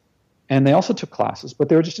practiced, and they also took classes, but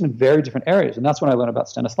they were just in very different areas. And that's when I learned about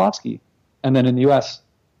Stanislavski. And then in the US,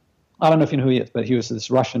 I don't know if you know who he is, but he was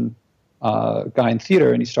this Russian guy in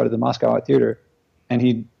theater, and he started the Moscow Art Theater, and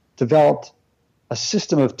he developed a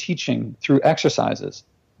system of teaching through exercises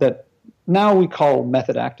that now we call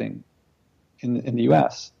method acting in the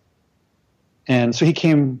US. And so he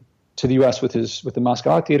came to the US with the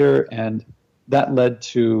Moscow Art Theater, and that led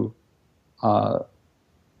to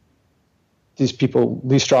these people,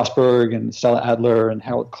 Lee Strasberg and Stella Adler and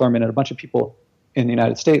Harold Klerman, and a bunch of people in the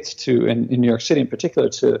United States, in New York City in particular,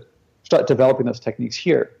 to start developing those techniques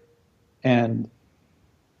here. And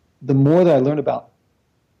the more that I learned about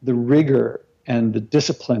the rigor and the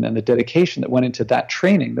discipline and the dedication that went into that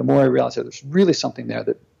training, the more I realized that there's really something there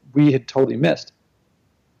that we had totally missed.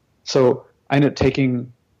 So I ended up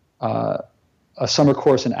taking a summer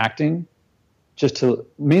course in acting, just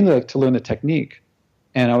mainly to learn the technique.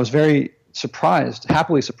 And I was very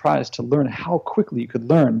happily surprised to learn how quickly you could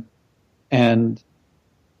learn and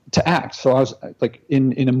to act. So I was like,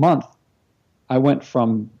 in a month, I went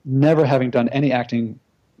from never having done any acting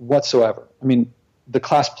whatsoever. I mean, the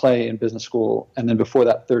class play in business school, and then before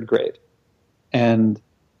that, 3rd grade. And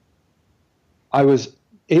I was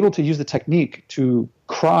able to use the technique to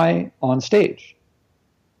cry on stage.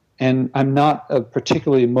 And I'm not a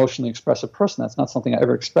particularly emotionally expressive person. That's not something I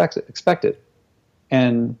ever expected.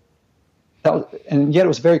 And yet it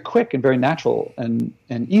was very quick and very natural and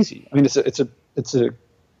easy. I mean, it's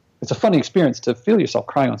a funny experience to feel yourself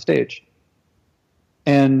crying on stage.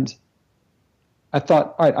 And I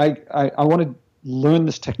thought, all right, I want to learn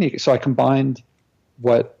this technique. So I combined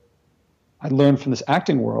what I learned from this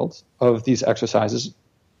acting world of these exercises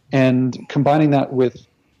and combining that with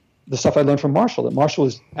the stuff I learned from Marshall. That Marshall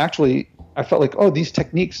is actually, I felt like, oh, these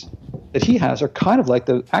techniques that he has are kind of like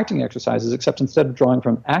the acting exercises, except instead of drawing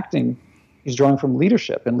from acting, he's drawing from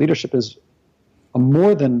leadership. And leadership is a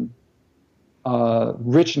more than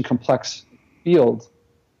rich and complex field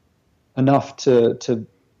enough to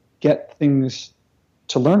get things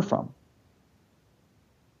to learn from.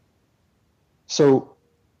 So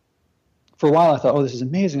for a while I thought, oh, this is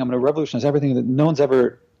amazing. I'm going to revolutionize everything, that no one's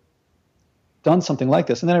ever done something like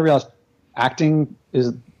this. And then I realized acting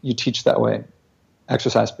is, you teach that way,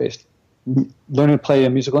 exercise-based. Learning to play a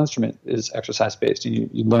musical instrument is exercise-based. You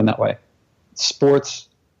learn that way. Sports,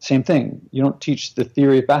 same thing. You don't teach the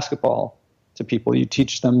theory of basketball to people. You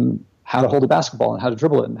teach them how to hold a basketball and how to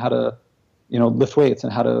dribble it and how to, lift weights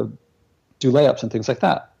and how to do layups and things like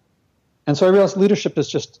that. And so I realized leadership is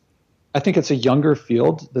just, I think it's a younger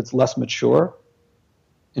field that's less mature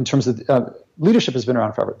in terms of, leadership has been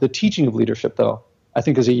around forever. The teaching of leadership, though, I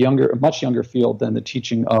think is a much younger field than the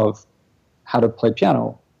teaching of how to play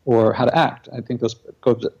piano or how to act. I think those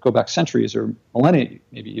go back centuries or millennia,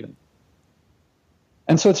 maybe even.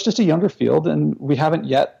 And so it's just a younger field, and we haven't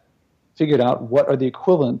yet figured out what are the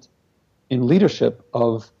equivalent in leadership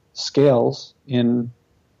of scales in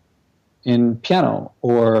piano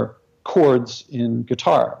or chords in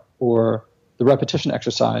guitar or the repetition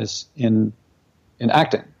exercise in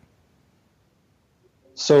acting.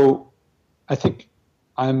 So I think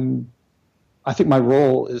my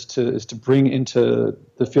role is to bring into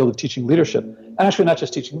the field of teaching leadership, and actually not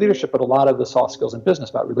just teaching leadership, but a lot of the soft skills in business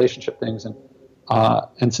about relationship things,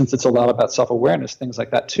 and since it's a lot about self-awareness, things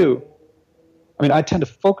like that too. I mean, I tend to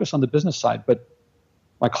focus on the business side, but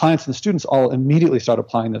my clients and students all immediately start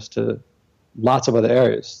applying this to lots of other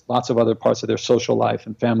areas, lots of other parts of their social life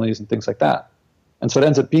and families and things like that. And so it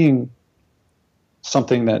ends up being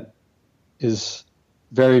something that is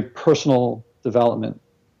very personal development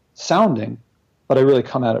sounding, but I really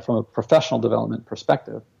come at it from a professional development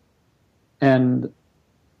perspective. And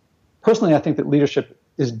personally, I think that leadership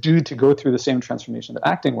is due to go through the same transformation that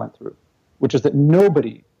acting went through, which is that no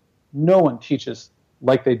one teaches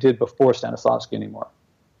like they did before Stanislavski anymore.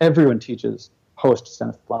 Everyone teaches post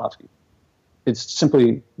Stanislavski. It's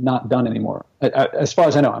simply not done anymore. As far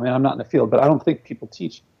as I know, I mean, I'm not in the field, but I don't think people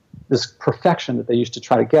teach this perfection that they used to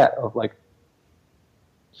try to get of, like,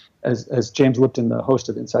 as James Lipton, the host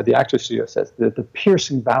of Inside the Actors Studio, says, the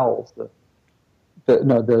piercing vowels,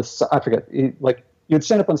 I forget, like, you'd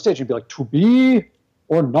stand up on stage and you'd be like, to be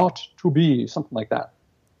or not to be, something like that.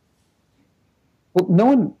 Well, no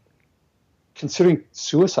one considering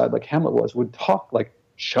suicide like Hamlet was would talk like,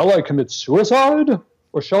 shall I commit suicide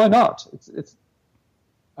or shall I not?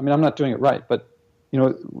 I mean, I'm not doing it right, but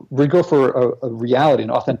we go for a reality,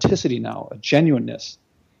 an authenticity now, a genuineness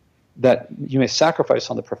that you may sacrifice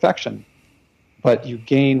on the perfection, but you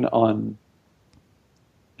gain on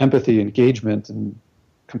empathy, engagement, and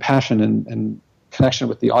compassion and connection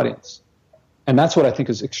with the audience. And that's what I think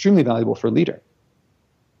is extremely valuable for a leader.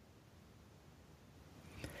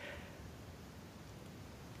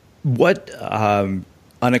 What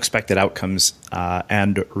unexpected outcomes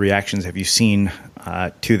and reactions have you seen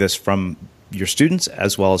to this from your students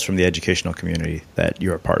as well as from the educational community that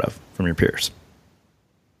you're a part of, from your peers?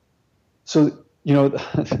 So,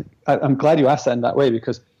 I'm glad you asked that in that way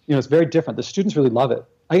because, it's very different. The students really love it.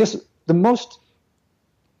 I guess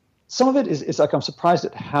some of it is like, I'm surprised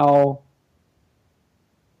at how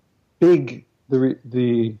big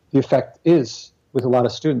the effect is with a lot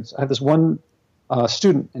of students. I have this one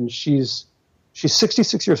student, and she's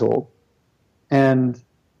 66 years old, and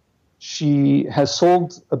she has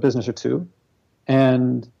sold a business or two,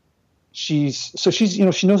 and she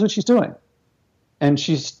knows what she's doing, and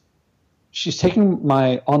she's taking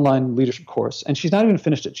my online leadership course, and she's not even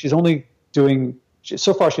finished it. She's only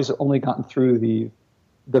so far she's only gotten through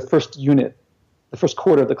the first unit, the first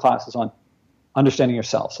quarter of the class is on understanding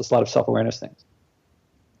yourself. So it's a lot of self-awareness things,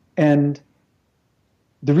 and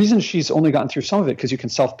the reason she's only gotten through some of it, because you can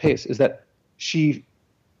self-pace, is that she's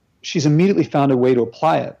immediately found a way to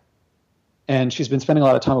apply it. And she's been spending a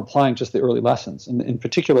lot of time applying just the early lessons. And in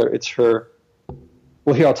particular, it's her,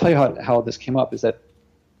 well, here, I'll tell you how this came up, is that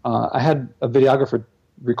I had a videographer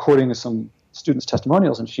recording some students'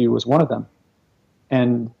 testimonials, and she was one of them.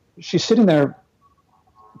 And she's sitting there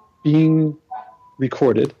being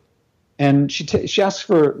recorded, and she asks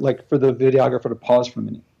for the videographer to pause for a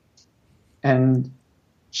minute. And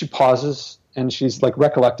she pauses, and she's like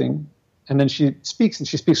recollecting, and then she speaks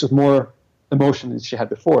with more emotion that she had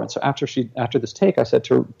before. And so after this take, I said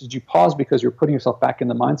to her, did you pause because you're putting yourself back in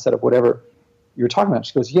the mindset of whatever you were talking about?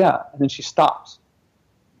 She goes, yeah. And then she stops.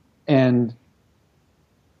 And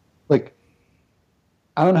like,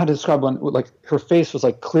 I don't know how to describe one, like her face was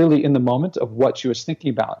like clearly in the moment of what she was thinking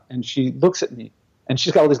about. And she looks at me and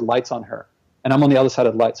she's got all these lights on her and I'm on the other side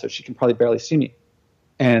of the light, so she can probably barely see me.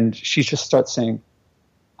 And she just starts saying,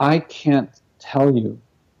 I can't tell you,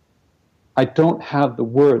 I don't have the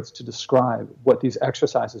words to describe what these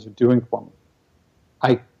exercises are doing for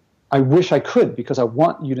me. I wish I could, because I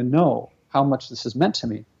want you to know how much this has meant to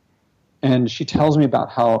me. And she tells me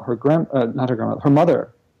about how her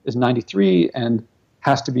mother is 93 and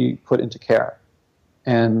has to be put into care,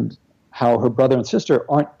 and how her brother and sister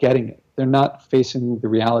aren't getting it. They're not facing the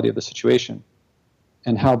reality of the situation.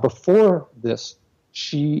 And how before this,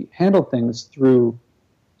 she handled things through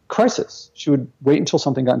crisis. She would wait until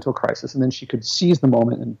something got into a crisis, and then she could seize the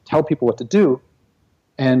moment and tell people what to do.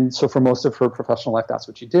 And so for most of her professional life, that's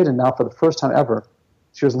what she did. And now for the first time ever,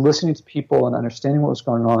 she was listening to people and understanding what was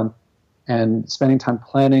going on and spending time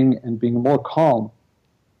planning and being more calm.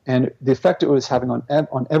 And the effect it was having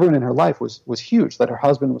on everyone in her life was huge. That her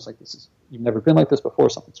husband was like, you've never been like this before,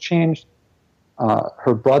 something's changed.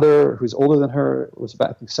 Her brother, who's older than her, was about,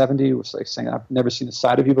 I think, 70, was like saying, I've never seen a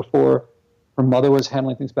side of you before. Her mother was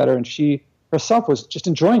handling things better, and she herself was just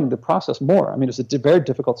enjoying the process more. I mean, it was a very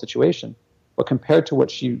difficult situation, but compared to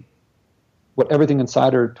what everything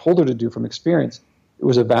inside her told her to do from experience, it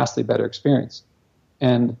was a vastly better experience.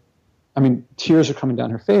 And I mean, tears are coming down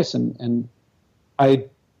her face, and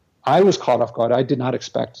I was caught off guard. I did not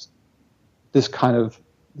expect this kind of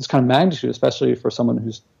magnitude, especially for someone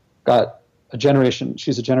who's got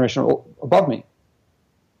she's a generation above me.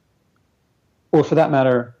 Or for that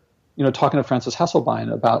matter, talking to Frances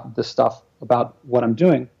Hesselbein about this stuff, about what I'm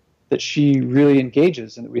doing, that she really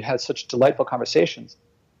engages, and we had such delightful conversations,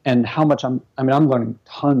 and how much I'm learning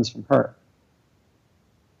tons from her.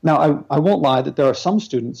 Now, I won't lie that there are some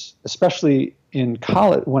students, especially in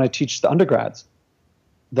college, when I teach the undergrads,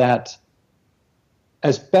 that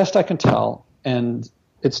as best I can tell, and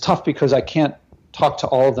it's tough because I can't talk to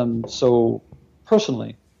all of them so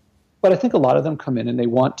personally, but I think a lot of them come in and they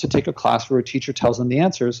want to take a class where a teacher tells them the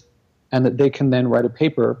answers, and that they can then write a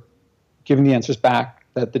paper giving the answers back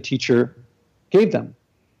that the teacher gave them.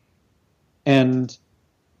 And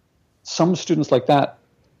some students like that,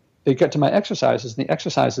 they get to my exercises, and the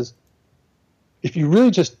exercises, if you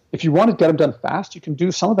want to get them done fast, you can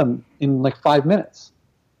do some of them in like 5 minutes.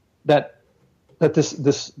 The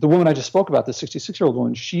woman I just spoke about, the 66-year-old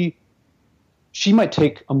woman, she might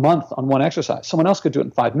take a month on one exercise. Someone else could do it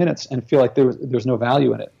in 5 minutes and feel like there's no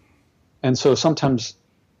value in it. And so sometimes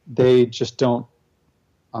they just don't.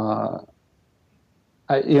 I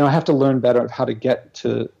have to learn better how to get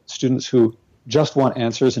to students who just want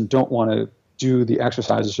answers and don't want to do the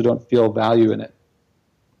exercises, who don't feel value in it.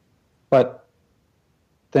 But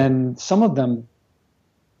then some of them,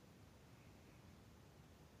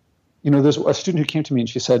 there's a student who came to me and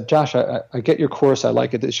she said, Josh, I get your course. I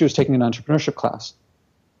like it. She was taking an entrepreneurship class.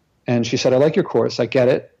 And she said, I like your course. I get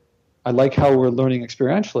it. I like how we're learning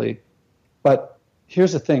experientially. But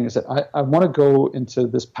here's the thing, is that I want to go into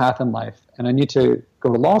this path in life, and I need to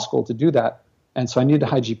go to law school to do that. And so I need a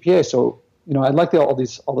high GPA. So, I like all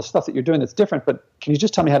the stuff that you're doing that's different, but can you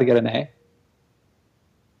just tell me how to get an A?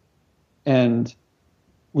 And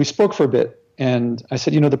we spoke for a bit, and I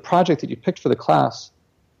said, the project that you picked for the class,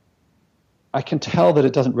 I can tell that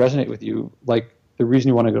it doesn't resonate with you, like the reason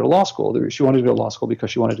you want to go to law school. She wanted to go to law school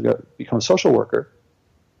because she wanted to become a social worker.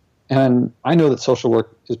 And I know that social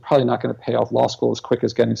work is probably not going to pay off law school as quick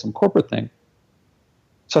as getting some corporate thing.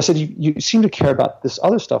 So I said, you seem to care about this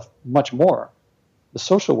other stuff much more, the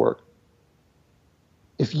social work.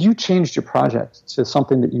 If you changed your project to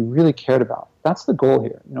something that you really cared about, that's the goal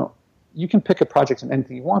here. You can pick a project in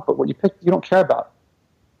anything you want, but what you pick, you don't care about.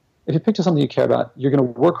 If you pick to something you care about, you're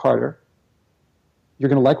going to work harder. You're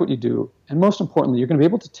going to like what you do. And most importantly, you're going to be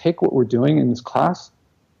able to take what we're doing in this class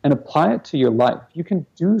and apply it to your life. You can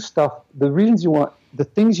do stuff, the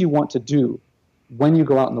things you want to do when you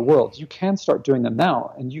go out in the world, you can start doing them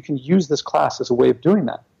now. And you can use this class as a way of doing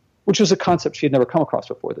that, which was a concept she had never come across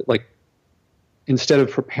before. That, like, instead of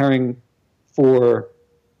school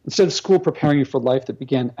preparing you for life that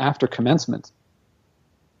began after commencement,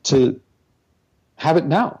 to have it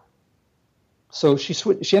now. So she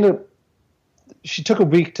took a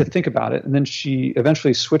week to think about it, and then she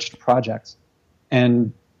eventually switched projects.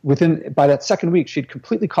 And by that second week, she'd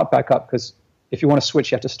completely caught back up, because if you want to switch,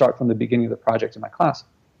 you have to start from the beginning of the project in my class.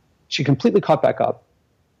 She completely caught back up,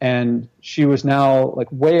 and she was now like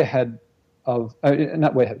way ahead of,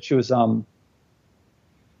 not way ahead. She was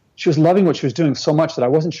she was loving what she was doing so much that I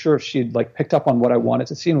wasn't sure if she'd like picked up on what I wanted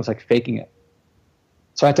to see and was like faking it.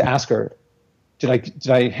 So I had to ask her, did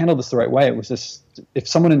I handle this the right way? If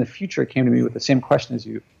someone in the future came to me with the same question as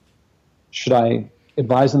you, should I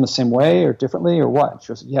advise them the same way or differently or what? She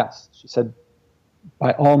goes, yes. She said,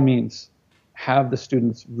 by all means, have the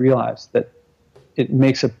students realize that it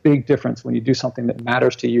makes a big difference when you do something that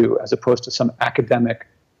matters to you as opposed to some academic,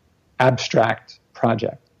 abstract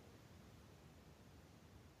project.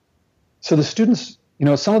 So the students,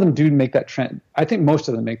 some of them do make that trend. I think most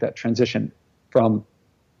of them make that transition from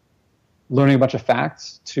learning a bunch of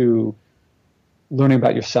facts to learning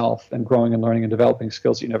about yourself and growing and learning and developing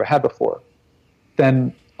skills you never had before.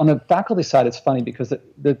 Then on the faculty side, it's funny because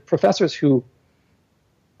the professors who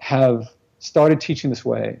have started teaching this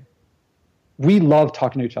way, we love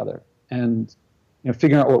talking to each other and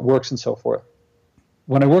figuring out what works and so forth.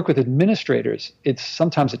 When I work with administrators, it's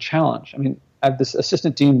sometimes a challenge. I mean, I have this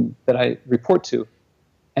assistant dean that I report to,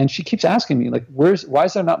 and she keeps asking me, like, why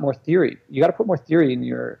is there not more theory? You got to put more theory in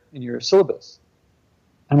your syllabus.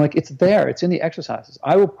 I'm like, it's there. It's in the exercises.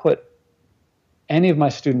 I will put any of my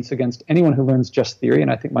students against anyone who learns just theory,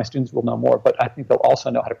 and I think my students will know more, but I think they'll also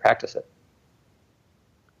know how to practice it.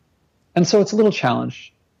 And so it's a little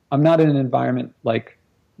challenge. I'm not in an environment like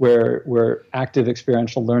where active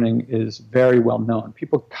experiential learning is very well known.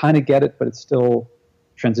 People kind of get it, but it's still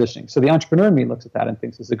transitioning. So the entrepreneur in me looks at that and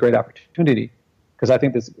thinks it's a great opportunity because I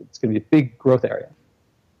think it's going to be a big growth area.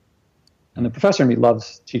 And the professor in me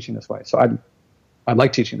loves teaching this way. So I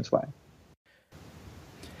like teaching this way.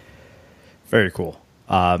 Very cool.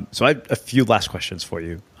 So I have a few last questions for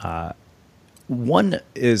you. One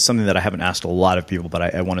is something that I haven't asked a lot of people,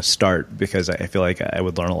 but I want to start because I feel like I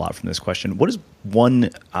would learn a lot from this question. What is one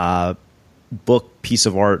book, piece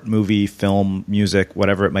of art, movie, film, music,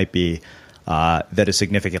 whatever it might be, that has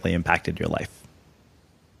significantly impacted your life?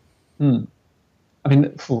 I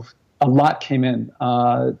mean, a lot came in.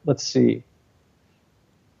 Let's see.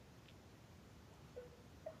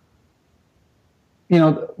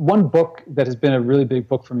 One book that has been a really big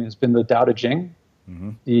book for me has been the Tao Te Ching.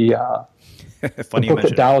 Mm-hmm. The book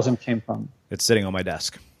that Taoism came from. It's sitting on my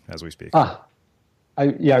desk as we speak. I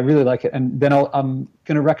really like it. And then I'm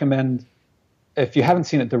going to recommend, if you haven't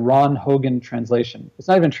seen it, the Ron Hogan translation. It's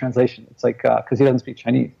not even a translation. It's like, because he doesn't speak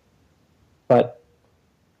Chinese. But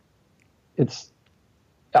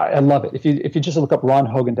I love it. If you just look up Ron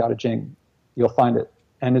Hogan Tao Te Ching, you'll find it.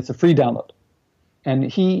 And it's a free download. And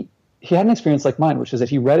he had an experience like mine, which is that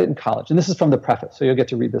he read it in college. And this is from the preface, so you'll get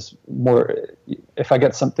to read this more. If I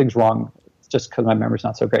get some things wrong, it's just because my memory's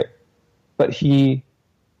not so great. But he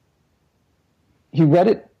read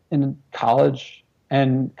it in college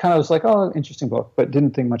and kind of was like, oh, interesting book, but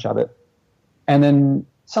didn't think much of it. And then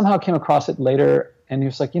somehow came across it later, and he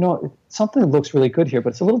was like, something looks really good here, but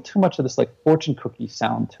it's a little too much of this like fortune cookie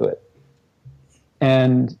sound to it.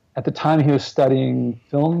 And at the time he was studying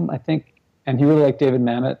film, I think, and he really liked David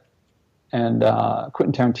Mamet and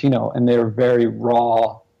Quentin Tarantino, and they're very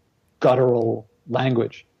raw, guttural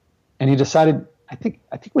language. And he decided, I think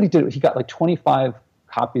what he did, he got like 25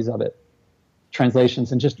 copies of it,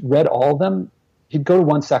 translations, and just read all of them. He'd go to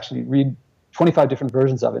one section, he'd read 25 different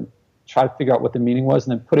versions of it, try to figure out what the meaning was,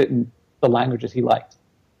 and then put it in the languages he liked.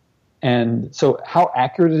 And so how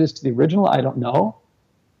accurate it is to the original, I don't know,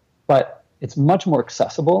 but it's much more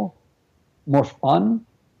accessible, more fun,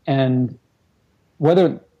 and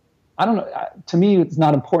I don't know, to me, it's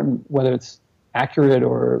not important whether it's accurate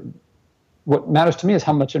or what matters to me is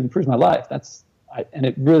how much it improves my life. And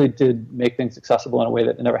it really did make things accessible in a way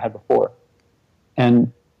that it never had before.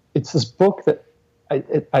 And it's this book that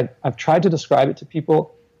I've tried to describe it to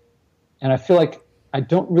people, and I feel like I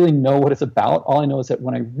don't really know what it's about. All I know is that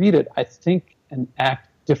when I read it, I think and act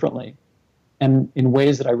differently and in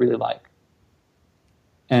ways that I really like.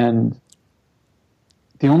 And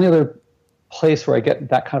the only other place where I get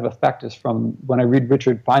that kind of effect is from when I read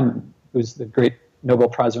Richard Feynman, who's the great Nobel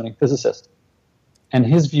Prize-winning physicist. And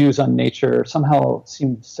his views on nature somehow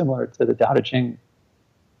seem similar to the Tao Te Ching.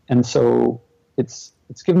 And so it's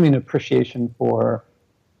given me an appreciation for,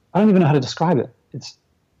 I don't even know how to describe it.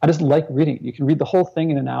 I just like reading it. You can read the whole thing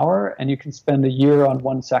in an hour, and you can spend a year on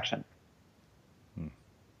one section.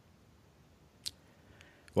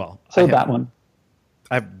 Well, that one.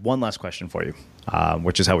 I have one last question for you,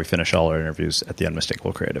 which is how we finish all our interviews at the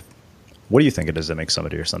Unmistakable Creative. What do you think it is that makes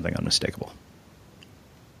somebody or something unmistakable?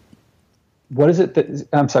 What is it that,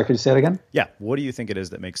 I'm sorry, could you say it again? Yeah. What do you think it is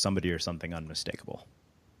that makes somebody or something unmistakable?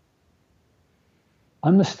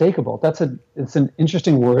 Unmistakable. It's an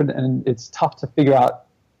interesting word, and it's tough to figure out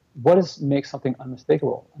what makes something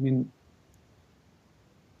unmistakable. I mean,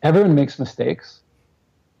 everyone makes mistakes,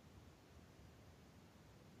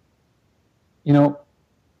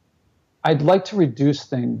 I'd like to reduce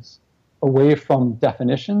things away from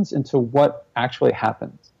definitions into what actually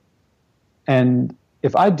happens. And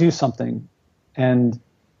if I do something and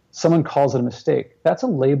someone calls it a mistake, that's a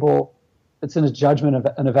label, it's in a judgment of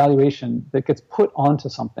an evaluation that gets put onto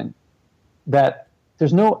something, that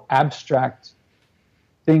there's no abstract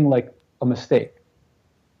thing like a mistake,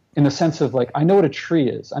 in the sense of like, I know what a tree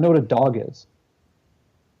is, I know what a dog is,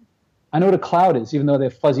 I know what a cloud is, even though they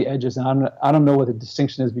have fuzzy edges, and I don't know what the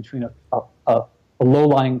distinction is between a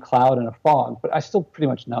low-lying cloud and a fog, but I still pretty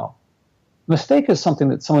much know. Mistake is something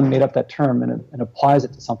that someone made up that term and applies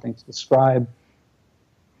it to something to describe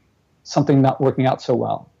something not working out so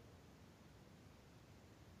well.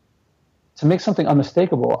 To make something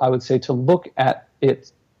unmistakable, I would say to look at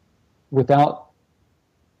it without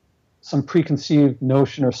some preconceived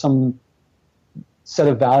notion or some set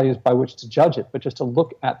of values by which to judge it, but just to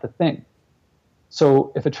look at the thing.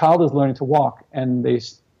 So if a child is learning to walk and they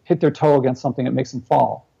hit their toe against something that makes them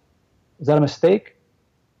fall, is that a mistake?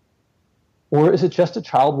 Or is it just a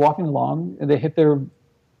child walking along and they hit their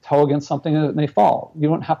toe against something and they fall? You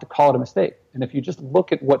don't have to call it a mistake. And if you just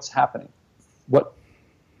look at what's happening, what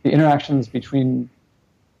the interactions between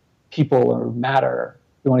people or matter,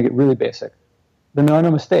 if you want to get really basic, then there are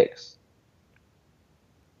no mistakes.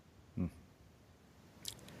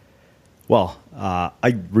 Well,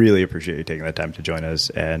 I really appreciate you taking the time to join us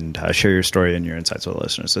and share your story and your insights with the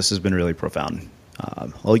listeners. This has been really profound.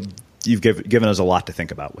 You've given us a lot to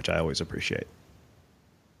think about, which I always appreciate.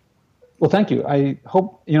 Well, thank you. I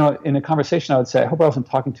hope, in a conversation, I would say, I hope I wasn't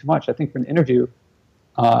talking too much. I think for an interview,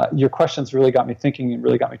 your questions really got me thinking and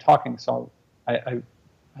really got me talking. So I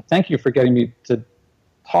thank you for getting me to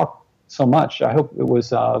talk so much. I hope it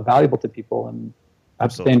was valuable to people and I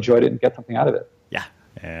hope they enjoyed it and get something out of it. Yeah.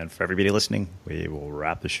 And for everybody listening, we will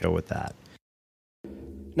wrap the show with that.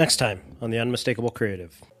 Next time on The Unmistakable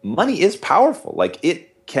Creative. Money is powerful. Like,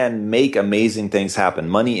 it can make amazing things happen.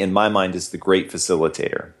 Money, in my mind, is the great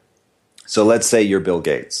facilitator. So let's say you're Bill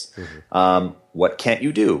Gates. Mm-hmm. What can't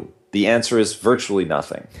you do? The answer is virtually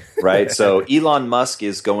nothing, right? So Elon Musk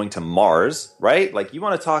is going to Mars, right? Like, you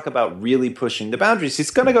want to talk about really pushing the boundaries. He's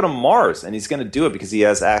going to go to Mars, and he's going to do it because he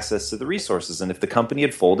has access to the resources. And if the company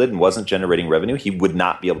had folded and wasn't generating revenue, he would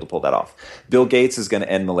not be able to pull that off. Bill Gates is going to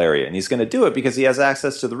end malaria, and he's going to do it because he has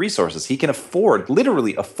access to the resources. He can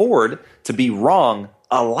literally afford to be wrong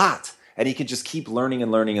a lot. And he can just keep learning and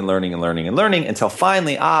learning and learning and learning and learning until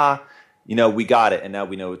finally, we got it, and now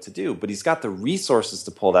we know what to do. But he's got the resources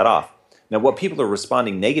to pull that off. Now, what people are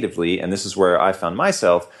responding negatively, and this is where I found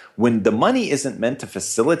myself, when the money isn't meant to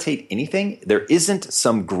facilitate anything, there isn't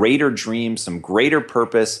some greater dream, some greater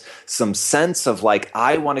purpose, some sense of like,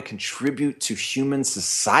 I want to contribute to human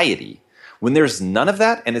society. When there's none of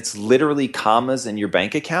that, and it's literally commas in your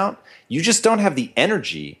bank account, you just don't have the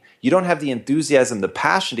energy. You don't have the enthusiasm, the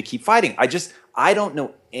passion to keep fighting. I don't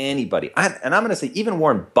know anybody, and I'm going to say even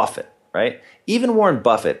Warren Buffett, right? Even Warren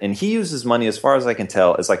Buffett, and he uses money, as far as I can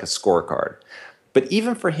tell, as like a scorecard. But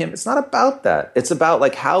even for him, it's not about that. It's about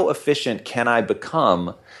like, how efficient can I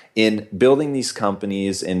become in building these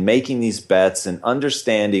companies and making these bets and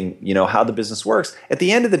understanding, how the business works. At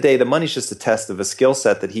the end of the day, the money's just a test of a skill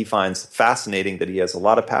set that he finds fascinating, that he has a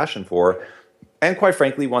lot of passion for, and quite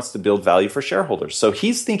frankly, wants to build value for shareholders. So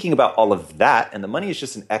he's thinking about all of that, and the money is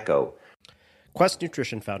just an echo. Quest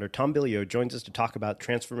Nutrition founder Tom Bilyeu joins us to talk about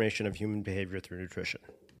transformation of human behavior through nutrition.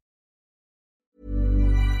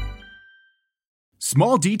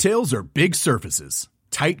 Small details are big surfaces.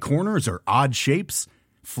 Tight corners are odd shapes.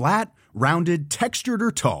 Flat, rounded, textured,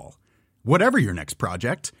 or tall. Whatever your next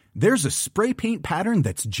project, there's a spray paint pattern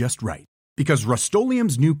that's just right. Because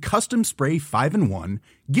Rust-Oleum's new Custom Spray 5-in-1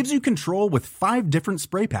 gives you control with 5 different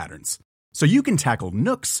spray patterns. So you can tackle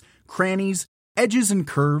nooks, crannies, edges, and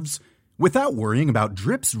curves without worrying about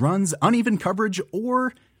drips, runs, uneven coverage,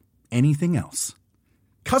 or anything else.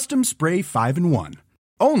 Custom Spray 5-in-1.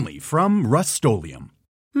 Only from Rust-Oleum.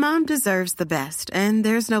 Mom deserves the best, and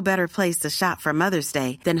there's no better place to shop for Mother's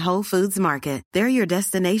Day than Whole Foods Market. They're your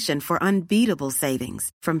destination for unbeatable savings,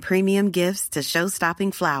 from premium gifts to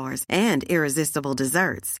show-stopping flowers and irresistible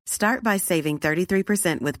desserts. Start by saving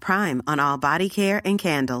 33% with Prime on all body care and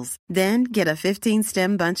candles. Then get a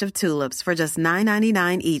 15-stem bunch of tulips for just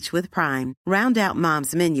 $9.99 each with Prime. Round out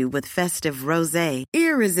Mom's menu with festive rosé,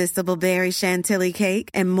 irresistible berry chantilly cake,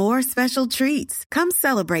 and more special treats. Come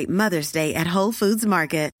celebrate Mother's Day at Whole Foods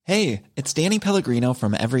Market. Hey, it's Danny Pellegrino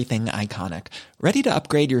from Everything Iconic. Ready to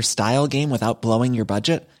upgrade your style game without blowing your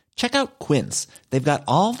budget? Check out Quince. They've got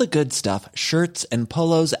all the good stuff, shirts and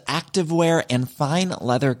polos, activewear, and fine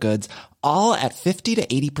leather goods, all at 50 to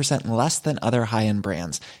 80% less than other high-end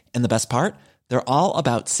brands. And the best part? They're all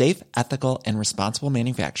about safe, ethical, and responsible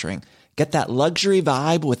manufacturing. Get that luxury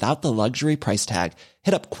vibe without the luxury price tag.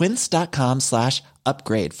 Hit up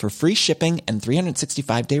quince.com/upgrade for free shipping and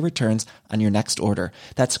 365-day returns on your next order.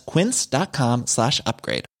 That's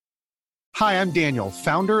quince.com/upgrade. Hi, I'm Daniel,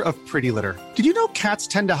 founder of Pretty Litter. Did you know cats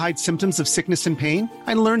tend to hide symptoms of sickness and pain?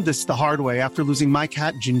 I learned this the hard way after losing my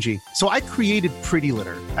cat, Gingy. So I created Pretty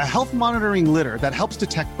Litter, a health monitoring litter that helps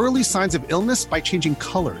detect early signs of illness by changing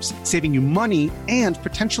colors, saving you money and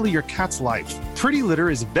potentially your cat's life. Pretty Litter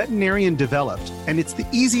is veterinarian developed, and it's the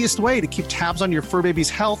easiest way to keep tabs on your fur baby's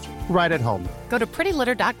health right at home. Go to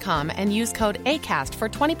prettylitter.com and use code ACAST for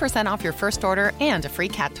 20% off your first order and a free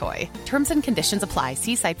cat toy. Terms and conditions apply.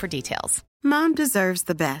 See site for details. Mom deserves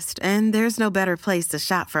the best, and there's no better place to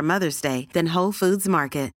shop for Mother's Day than Whole Foods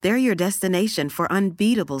Market. They're your destination for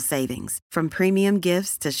unbeatable savings, from premium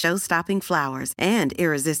gifts to show-stopping flowers and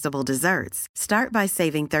irresistible desserts. Start by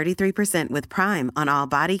saving 33% with Prime on all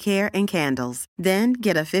body care and candles. Then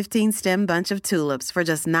get a 15-stem bunch of tulips for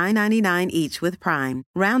just $9.99 each with Prime.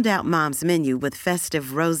 Round out Mom's menu with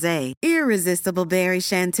festive rosé, irresistible berry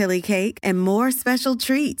chantilly cake, and more special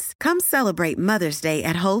treats. Come celebrate Mother's Day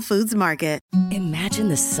at Whole Foods Market. Imagine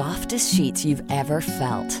the softest sheets you've ever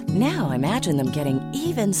felt. Now imagine them getting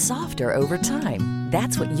even softer over time.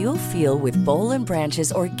 That's what you'll feel with Boll &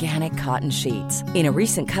 Branch's organic cotton sheets. In a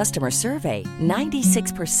recent customer survey,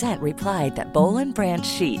 96% replied that Boll & Branch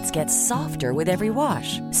sheets get softer with every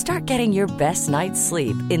wash. Start getting your best night's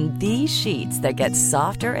sleep in these sheets that get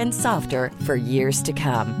softer and softer for years to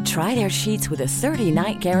come. Try their sheets with a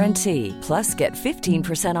 30-night guarantee. Plus, get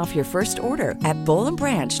 15% off your first order at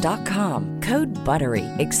bollandbranch.com. Code BUTTERY.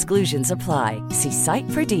 Exclusions apply. See site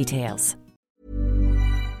for details.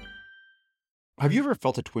 Have you ever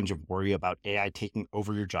felt a twinge of worry about AI taking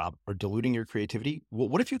over your job or diluting your creativity? Well,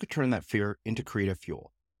 what if you could turn that fear into creative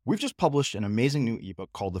fuel? We've just published an amazing new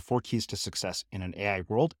ebook called The 4 Keys to Success in an AI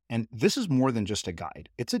World, and this is more than just a guide.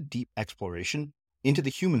 It's a deep exploration into the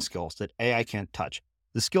human skills that AI can't touch,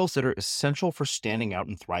 the skills that are essential for standing out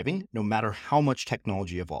and thriving, no matter how much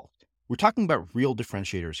technology evolves. We're talking about real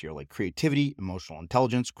differentiators here, like creativity, emotional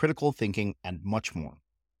intelligence, critical thinking, and much more.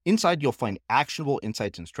 Inside, you'll find actionable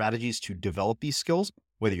insights and strategies to develop these skills,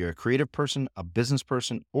 whether you're a creative person, a business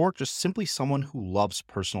person, or just simply someone who loves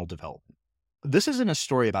personal development. This isn't a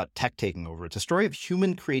story about tech taking over. It's a story of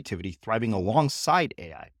human creativity thriving alongside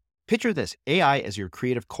AI. Picture this, AI as your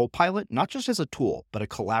creative co-pilot, not just as a tool, but a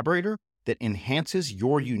collaborator that enhances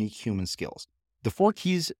your unique human skills. The 4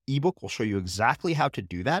 Keys ebook will show you exactly how to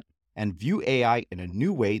do that and view AI in a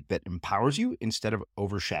new way that empowers you instead of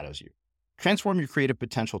overshadows you. Transform your creative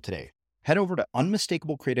potential today. Head over to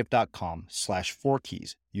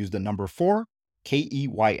unmistakablecreative.com/4keys. Use the number 4,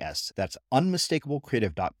 KEYS. That's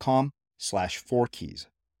unmistakablecreative.com/4keys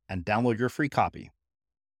and download your free copy.